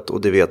motiverat,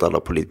 och det vet alla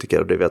politiker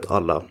och det vet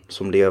alla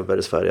som lever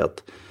i Sverige,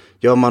 att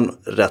gör man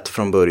rätt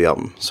från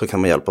början så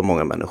kan man hjälpa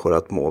många människor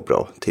att må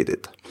bra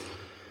tidigt.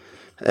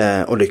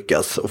 Och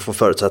lyckas och få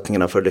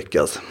förutsättningarna för att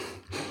lyckas.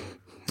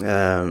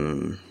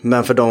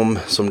 Men för de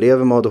som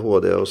lever med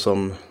ADHD och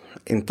som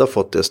inte har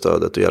fått det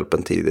stödet och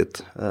hjälpen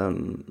tidigt,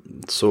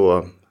 så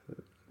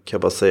kan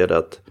jag bara säga det,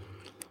 att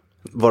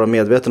vara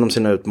medveten om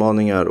sina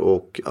utmaningar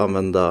och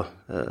använda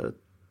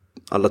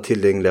alla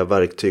tillgängliga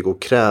verktyg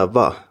och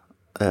kräva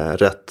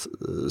rätt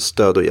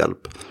stöd och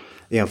hjälp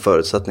är en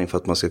förutsättning för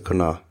att man ska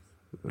kunna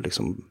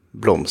liksom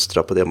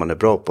blomstra på det man är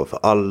bra på. För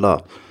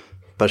alla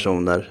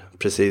personer,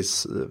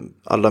 precis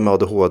alla med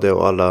ADHD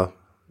och alla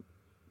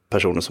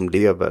personer som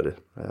lever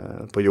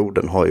på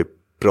jorden har ju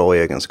bra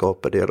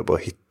egenskaper. Det gäller bara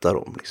att hitta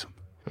dem liksom.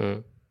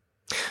 Mm.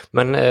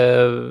 Men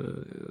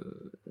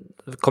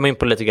kom in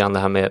på lite grann det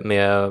här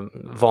med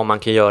vad man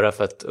kan göra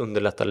för att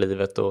underlätta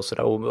livet och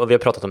sådär. Och vi har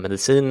pratat om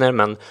mediciner,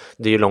 men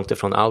det är ju långt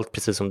ifrån allt,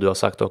 precis som du har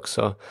sagt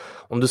också.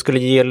 Om du skulle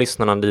ge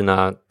lyssnarna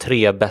dina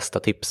 3 bästa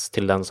tips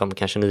till den som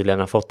kanske nyligen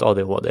har fått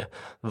ADHD,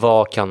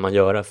 vad kan man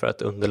göra för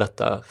att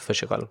underlätta för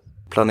sig själv?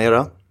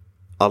 Planera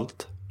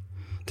allt.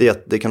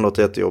 Det kan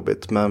låta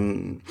jättejobbigt,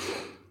 men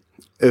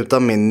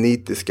utan min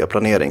nitiska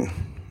planering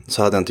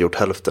så hade jag inte gjort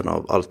hälften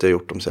av allt jag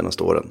gjort de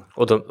senaste åren.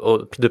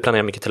 Och du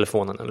planerar mycket i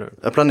telefonen, eller?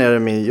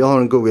 Jag har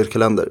en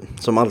Google-kalender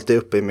som alltid är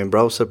uppe i min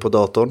browser på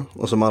datorn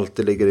och som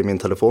alltid ligger i min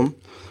telefon.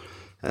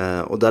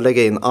 Och där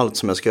lägger jag in allt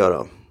som jag ska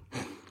göra.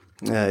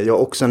 Jag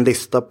har också en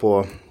lista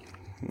på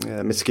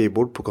mitt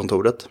skrivbord på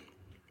kontoret.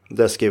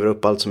 Där jag skriver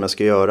upp allt som jag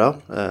ska göra.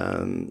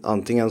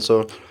 Antingen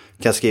så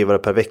kan jag skriva det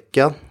per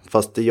vecka,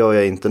 fast det gör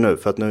jag inte nu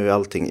för att nu är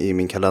allting i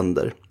min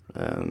kalender.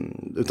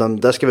 Utan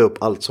där skriver jag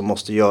upp allt som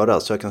måste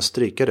göras så jag kan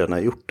stryka det när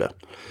jag gjort det.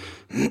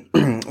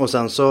 Och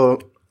sen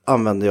så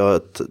använder jag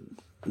ett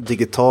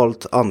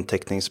digitalt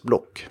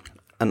anteckningsblock.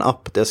 En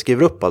app där jag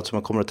skriver upp allt som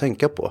jag kommer att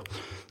tänka på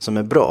som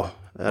är bra.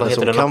 Vad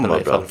heter den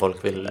appen ifall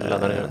folk vill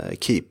ladda ner?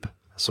 Keep.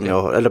 Som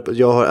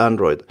jag har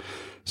Android.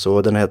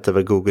 Så den heter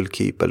väl Google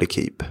Keep eller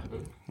Keep.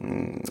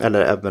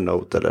 Eller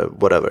Evernote eller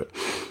whatever.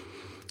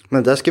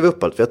 Men där skriver jag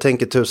upp allt, för jag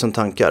tänker 1000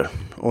 tankar.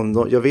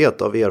 Och jag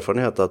vet av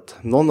erfarenhet att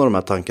någon av de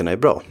här tankarna är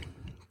bra.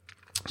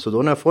 Så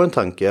då när jag får en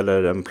tanke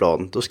eller en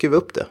plan, då skriver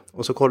jag upp det.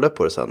 Och så kollar jag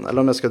på det sen.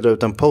 Eller om jag ska dra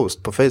ut en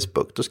post på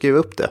Facebook, då skriver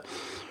jag upp det.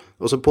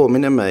 Och så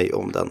påminner jag mig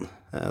om den.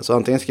 Så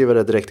antingen skriver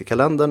jag det direkt i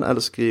kalendern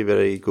eller skriver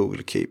jag det i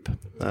Google Keep.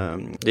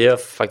 Det gör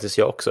faktiskt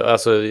jag också.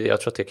 Alltså,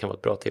 jag tror att det kan vara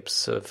ett bra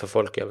tips för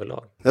folk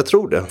överlag. Jag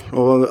tror det.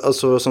 Och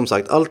alltså, som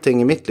sagt,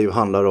 allting i mitt liv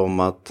handlar om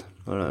att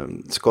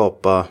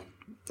skapa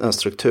en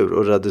struktur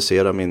och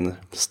reducera min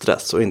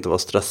stress och inte vara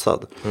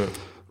stressad.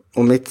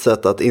 Och mitt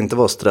sätt att inte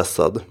vara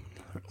stressad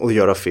och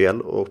göra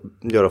fel och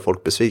göra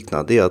folk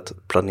besvikna, det är att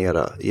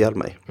planera ihjäl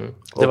mig.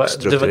 Det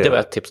var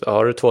ett tips.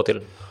 Har du 2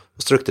 till?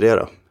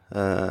 Strukturera.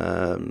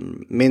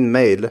 Min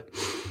mail,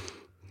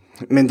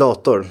 min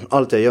dator,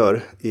 allt jag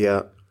gör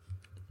är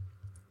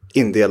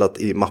indelat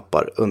i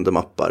mappar,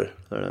 undermappar.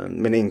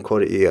 Min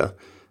inkorg är,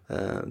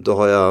 då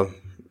har jag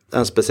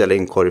en speciell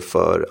inkorg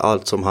för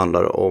allt som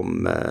handlar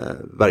om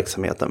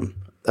verksamheten.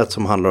 Ett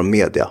som handlar om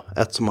media,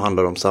 ett som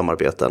handlar om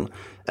samarbeten,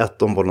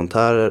 ett om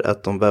volontärer,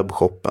 ett om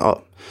webbshoppen.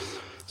 Ja.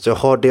 Så jag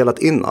har delat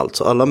in allt,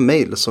 så alla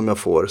mejl som jag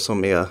får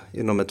som är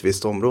inom ett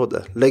visst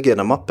område lägger jag i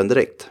den mappen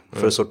direkt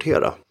för att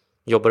sortera.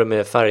 Jobbar du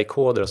med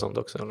färgkoder och sånt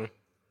också, eller?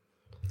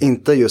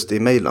 Inte just i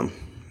mejlen,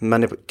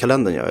 men i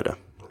kalendern gör jag det.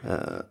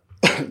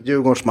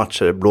 Djurgårdens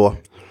matcher är blå.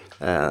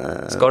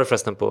 Ska du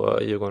förresten på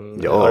Djurgården?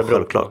 Ja,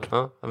 självklart.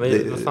 Ja,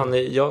 men vad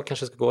fan, jag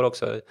kanske ska gå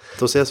också.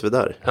 Då ses vi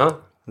där. Ja,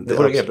 det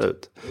vore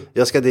absolut.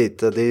 Jag ska dit,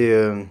 det är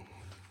ju...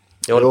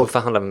 Jag håller på att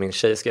förhandla med min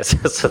tjej, ska jag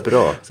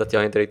säga. Så att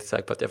jag är inte riktigt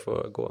säker på att jag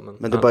får gå.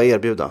 Men det är bara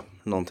erbjuda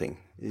någonting.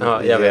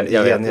 Ja, jag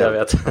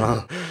vet.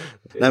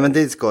 Nej, men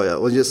dit ska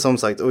jag. Och som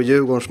sagt, och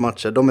Djurgårdens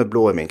matcher, de är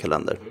blå i min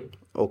kalender.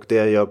 Och det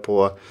jag gör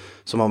på,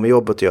 som har med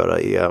jobbet att göra,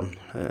 är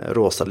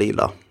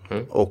rosa-lila.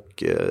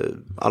 Och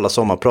alla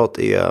sommarprat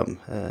är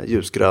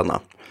ljusgröna.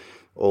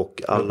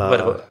 Och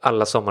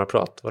alla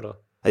sommarprat, vadå?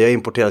 Jag har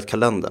importerat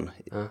kalendern.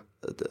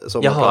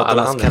 Jaha,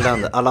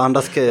 alla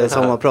andra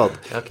sommarprat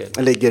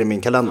ligger i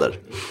min kalender.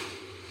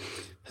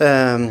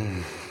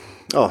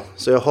 Ja,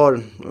 så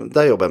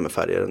där jobbar jag med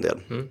färger en del.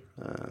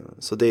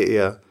 Så det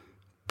är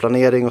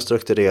planering och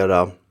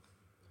strukturera.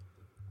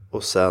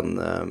 Och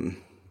sen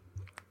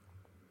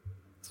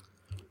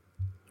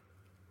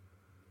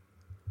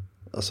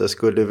alltså jag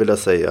skulle vilja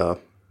säga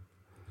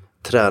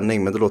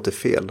träning, men det låter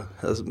fel.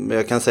 Men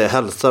jag kan säga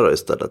hälsa då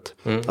istället.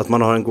 Att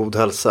man har en god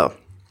hälsa.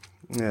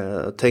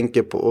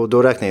 Tänker på, och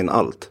då räknar jag in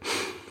allt.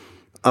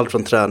 Allt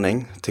från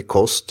träning till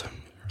kost.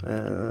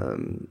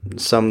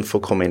 Sömn får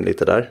komma in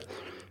lite där.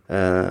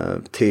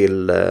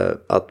 Till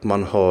att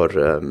man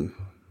har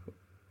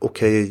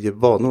okej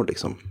vanor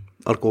liksom.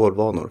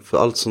 Alkoholvanor. För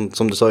allt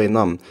som du sa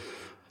innan.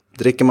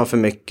 Dricker man för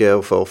mycket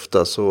och för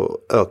ofta så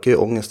ökar ju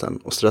ångesten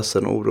och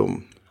stressen och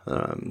oron.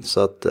 Så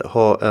att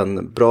ha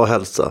en bra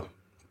hälsa,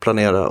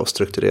 planera och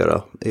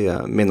strukturera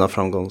är mina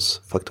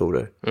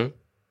framgångsfaktorer.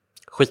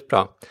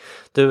 Skitbra.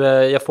 Du,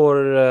 jag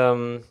får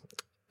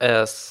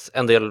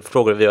en del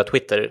frågor via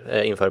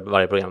Twitter inför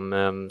varje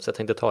program, så jag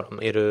tänkte ta dem.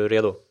 Är du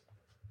redo?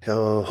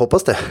 Jag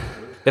hoppas det.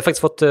 Vi har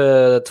faktiskt fått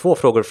 2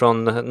 frågor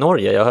från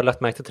Norge. Jag har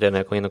lagt märke till det när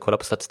jag kom in och kollade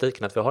på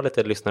statistiken, att vi har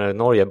lite lyssnare i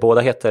Norge.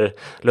 Båda heter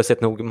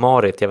lustigt nog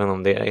Marit. Jag vet inte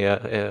om det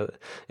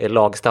är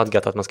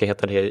lagstadgat att man ska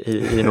heta det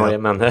i Norge.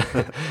 Men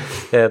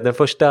den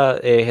första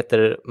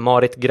heter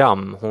Marit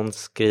Gram. Hon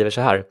skriver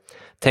så här: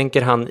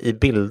 tänker han i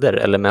bilder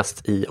eller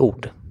mest i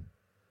ord?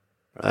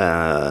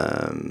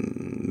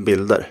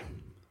 Bilder.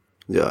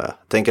 Ja, jag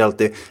tänker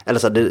alltid, eller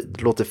så här,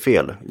 det låter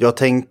fel. Jag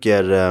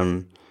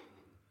tänker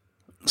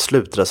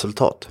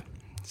slutresultat,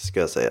 ska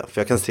jag säga.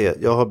 För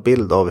jag har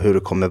bild av hur det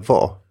kommer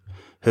vara.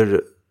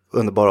 Hur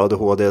underbara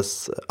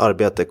ADHDs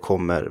arbete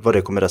vad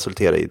det kommer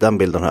resultera i. Den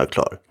bilden har jag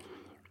klar.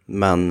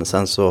 Men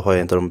sen så har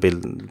jag inte de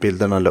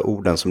bilderna eller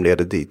orden som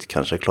leder dit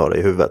kanske klara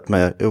i huvudet.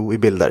 Men i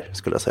bilder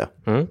skulle jag säga.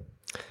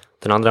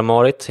 Den andra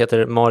Marit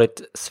heter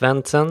Marit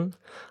Svensson.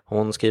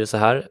 Hon skriver så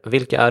här: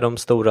 vilka är de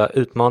stora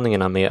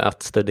utmaningarna med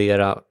att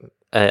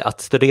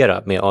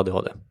studera med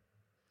ADHD?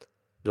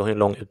 Du har ju en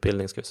lång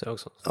utbildning, ska vi säga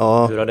också.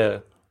 Ja. Hur är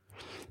det?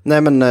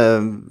 Nej, men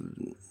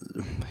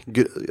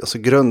alltså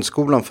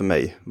grundskolan för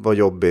mig var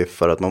jobbig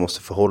för att man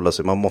måste förhålla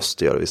sig, man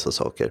måste göra vissa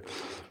saker.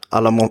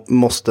 Alla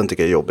måste inte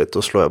tycka det är jobbigt,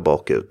 då slår jag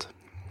bakut.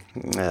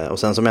 Och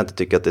sen som jag inte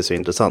tycker att det är så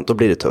intressant, då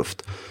blir det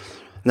tufft.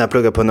 När jag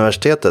pluggade på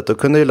universitetet, då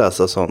kunde jag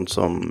läsa sånt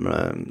som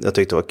jag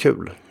tyckte var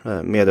kul.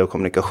 Media och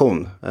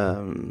kommunikation.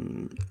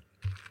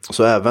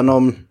 Så även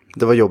om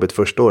det var jobbigt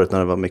första året när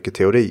det var mycket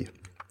teori,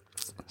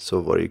 så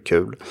var det ju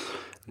kul.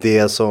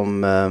 Det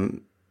som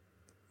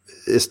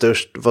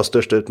var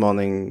största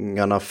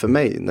utmaningarna för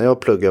mig när jag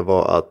pluggade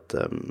var att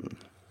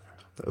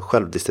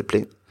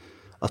självdisciplin.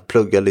 Att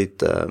plugga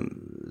lite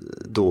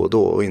då och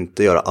då och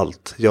inte göra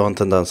allt. Jag har en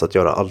tendens att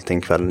göra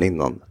allting kvällen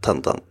innan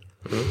tentan.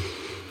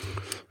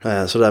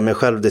 Så där med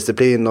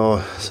självdisciplin och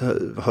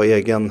ha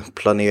egen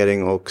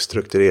planering och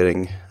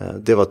strukturering,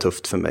 det var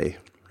tufft för mig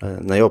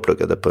när jag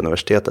pluggade på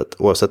universitetet,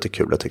 oavsett hur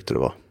kul jag tyckte det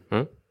var.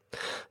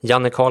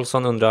 Janne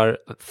Karlsson undrar,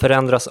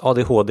 förändras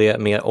ADHD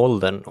med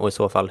åldern och i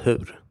så fall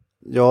hur?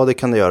 Ja, det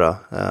kan det göra.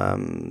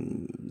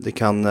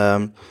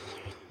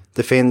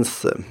 Det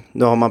finns,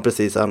 nu har man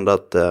precis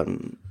ändrat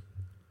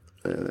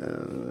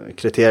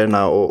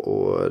kriterierna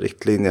och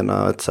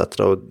riktlinjerna etc.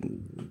 och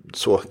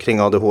så kring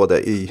ADHD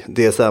i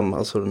DSM,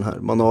 alltså den här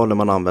manualen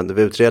man använder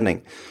vid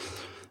utredning.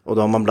 Och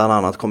då har man bland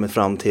annat kommit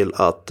fram till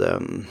att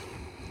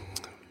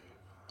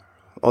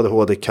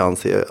ADHD kan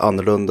se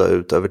annorlunda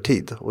ut över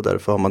tid, och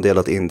därför har man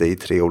delat in det i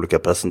 3 olika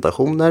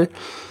presentationer,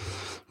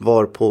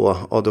 varpå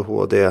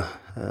ADHD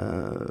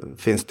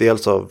finns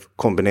dels av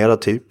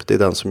kombinerad typ, det är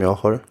den som jag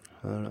har.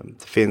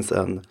 Det finns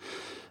en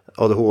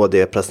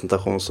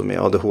ADHD-presentation som är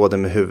ADHD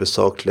med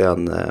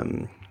huvudsakligen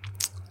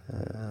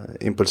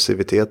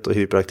impulsivitet och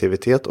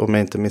hyperaktivitet, om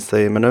jag inte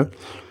misssäger mig nu.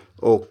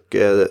 Och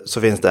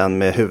så finns det en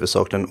med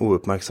huvudsakligen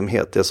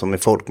ouppmärksamhet, det som i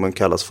folkmun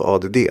kallas för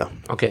ADD.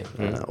 Okay.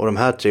 Och de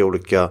här 3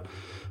 olika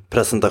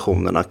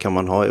presentationerna kan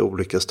man ha i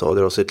olika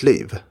stadier av sitt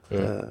liv.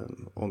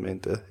 Om jag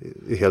inte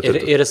är helt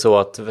är det så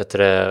att,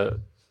 är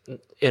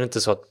det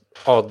inte så att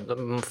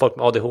folk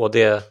med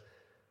ADHD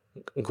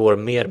går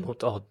mer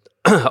mot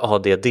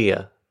ADD?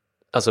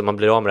 Alltså man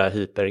blir av med det här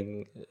hyper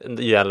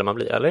ju äldre man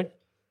blir, eller?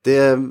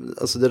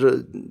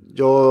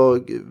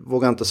 Jag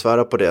vågar inte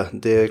svära på det.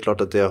 Det är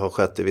klart att det har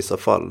skett i vissa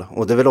fall.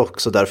 Och det är väl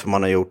också därför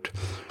man har gjort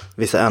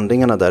vissa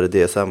ändringarna där i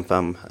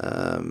DSM-5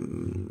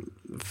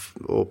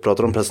 och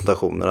pratar om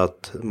presentationer,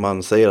 att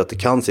man säger att det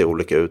kan se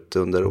olika ut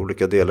under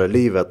olika delar i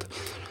livet.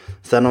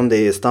 Sen om det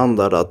är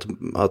standard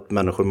att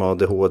människor med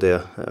ADHD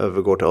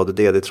övergår till ADD,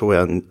 det tror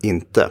jag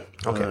inte.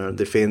 Okay.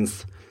 Det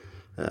finns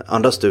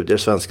andra studier,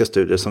 svenska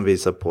studier, som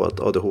visar på att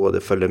ADHD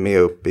följer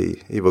med upp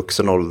i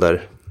vuxen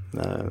ålder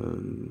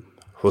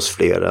hos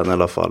fler än i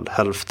alla fall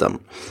hälften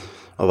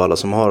av alla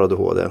som har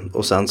ADHD.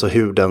 Och sen så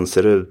hur den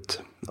ser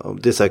ut,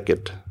 det är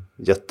säkert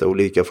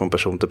jätteolika från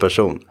person till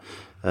person.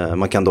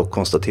 Man kan dock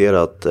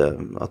konstatera att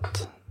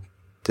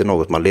det är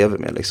något man lever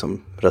med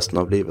liksom resten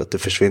av livet. Det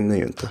försvinner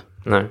ju inte.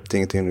 Nej. Det är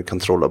ingenting du kan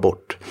trolla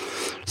bort.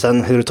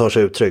 Sen hur det tar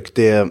sig uttryck,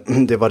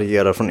 det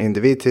varierar från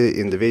individ till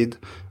individ.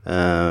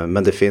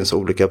 Men det finns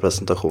olika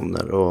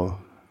presentationer och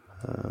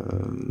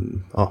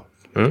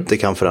Det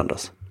kan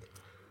förändras.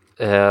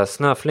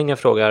 Snöflinga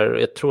frågar,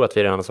 jag tror att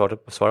vi redan har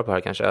svarat på det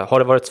här kanske. Har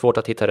det varit svårt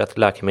att hitta rätt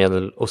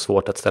läkemedel och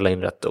svårt att ställa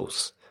in rätt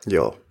dos?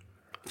 Ja,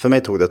 för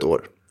mig tog det ett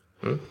år.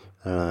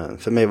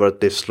 För mig var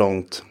det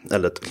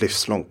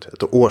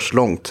ett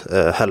årslångt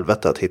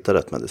helvete att hitta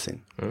rätt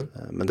medicin.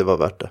 Men det var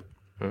värt det.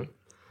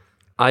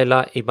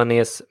 Ayla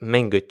Ibanez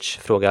Menguc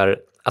frågar,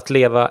 att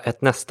leva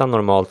ett nästan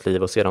normalt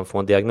liv och sedan få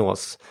en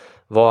diagnos.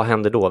 Vad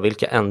händer då?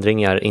 Vilka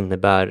ändringar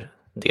innebär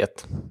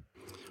det?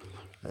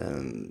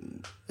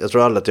 Jag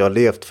tror aldrig att jag har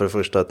levt för det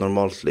första ett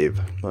normalt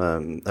liv.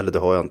 Eller det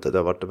har jag inte, det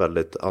har varit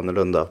väldigt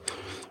annorlunda.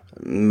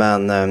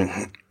 Men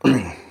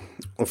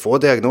att få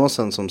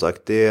diagnosen som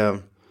sagt, det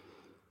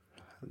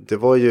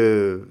var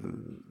ju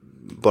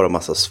bara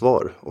massa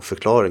svar och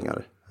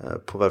förklaringar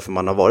på varför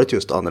man har varit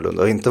just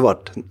annorlunda och inte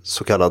varit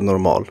så kallad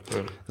normal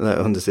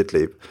under sitt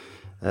liv.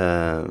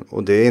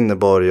 Och det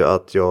innebar ju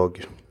att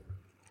jag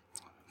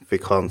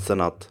fick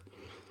chansen att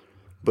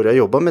börja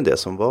jobba med det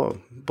som var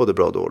både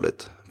bra och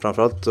dåligt.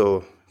 Framförallt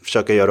att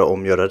försöka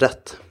göra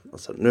rätt.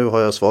 Alltså, nu har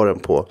jag svaren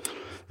på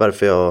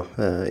varför jag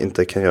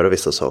inte kan göra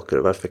vissa saker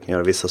och varför jag kan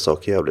göra vissa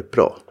saker jävligt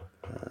bra.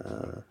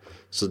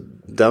 Så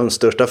den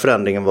största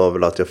förändringen var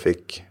väl att jag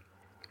fick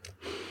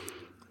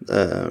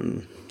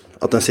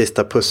att den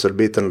sista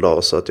pusselbiten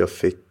la så att jag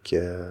fick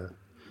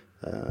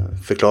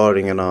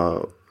förklaringarna,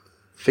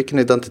 fick en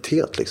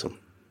identitet liksom.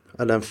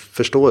 Eller en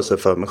förståelse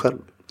för mig själv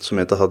som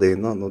jag inte hade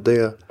innan, och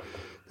det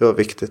var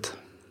viktigt.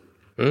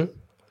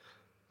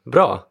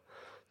 Bra.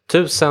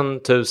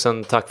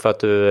 Tusen tack för att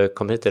du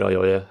kom hit idag,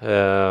 Jojje.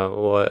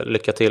 Och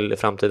lycka till i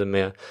framtiden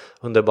med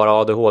Underbara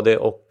ADHD.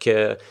 Och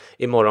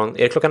imorgon,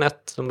 är det klockan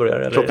 1 de börjar?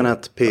 Eller? Klockan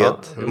 1,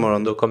 P1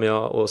 imorgon. Då kommer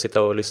jag att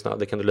sitta och lyssna,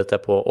 det kan du lita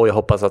på. Och jag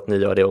hoppas att ni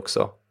gör det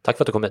också. Tack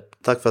för att du kom hit.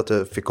 Tack för att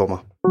du fick komma.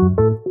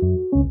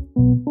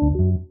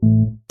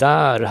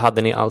 Där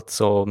hade ni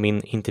alltså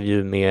min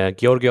intervju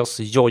med Georgios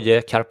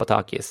Jojje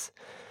Karpatakis.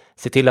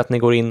 Se till att ni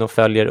går in och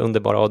följer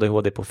Underbara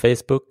ADHD på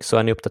Facebook, så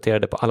är ni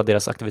uppdaterade på alla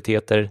deras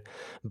aktiviteter.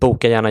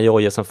 Boka gärna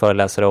Jojje som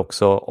föreläsare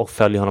också och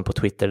följ honom på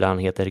Twitter där han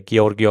heter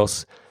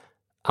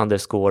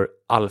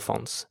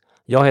Georgios_Alfons.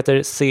 Jag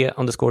heter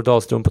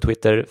C_Dahlström på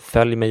Twitter.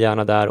 Följ mig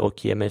gärna där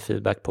och ge mig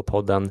feedback på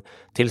podden.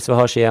 Tills vi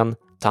hörs igen,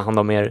 ta hand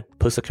om er.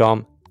 Puss och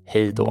kram.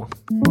 Hej då.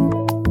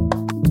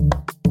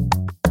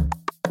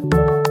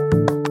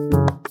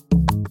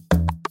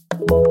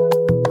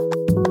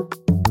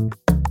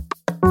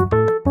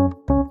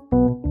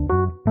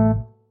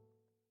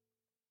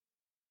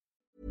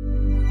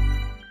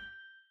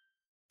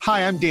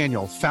 Hi, I'm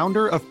Daniel,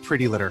 founder of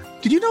Pretty Litter.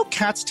 Did you know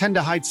cats tend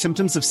to hide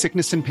symptoms of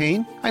sickness and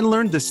pain? I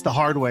learned this the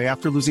hard way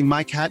after losing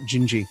my cat,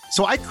 Gingy.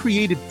 So I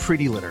created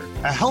Pretty Litter,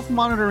 a health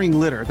monitoring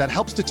litter that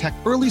helps detect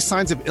early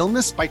signs of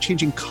illness by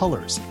changing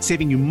colors,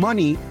 saving you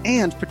money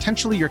and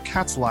potentially your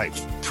cat's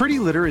life. Pretty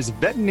Litter is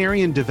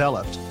veterinarian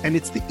developed, and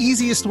it's the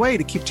easiest way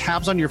to keep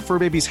tabs on your fur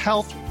baby's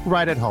health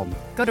right at home.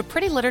 Go to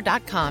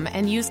prettylitter.com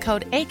and use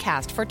code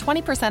ACAST for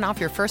 20% off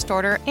your first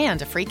order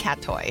and a free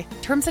cat toy.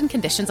 Terms and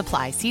conditions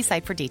apply. See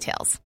site for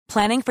details.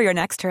 Planning for your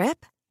next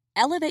trip?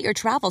 Elevate your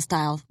travel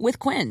style with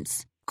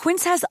Quince.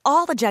 Quince has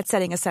all the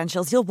jet-setting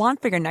essentials you'll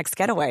want for your next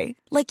getaway,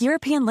 like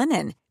European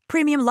linen,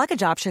 premium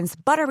luggage options,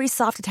 buttery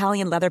soft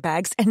Italian leather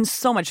bags, and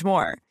so much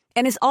more.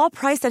 And is all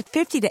priced at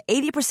 50 to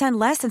 80%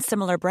 less than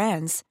similar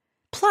brands.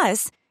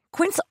 Plus,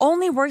 Quince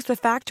only works with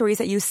factories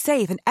that use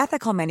safe and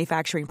ethical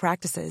manufacturing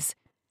practices.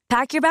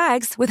 Pack your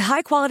bags with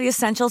high-quality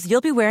essentials you'll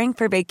be wearing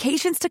for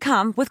vacations to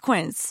come with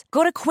Quince.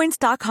 Go to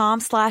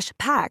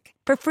quince.com/pack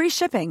for free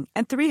shipping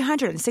and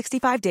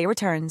 365-day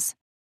returns.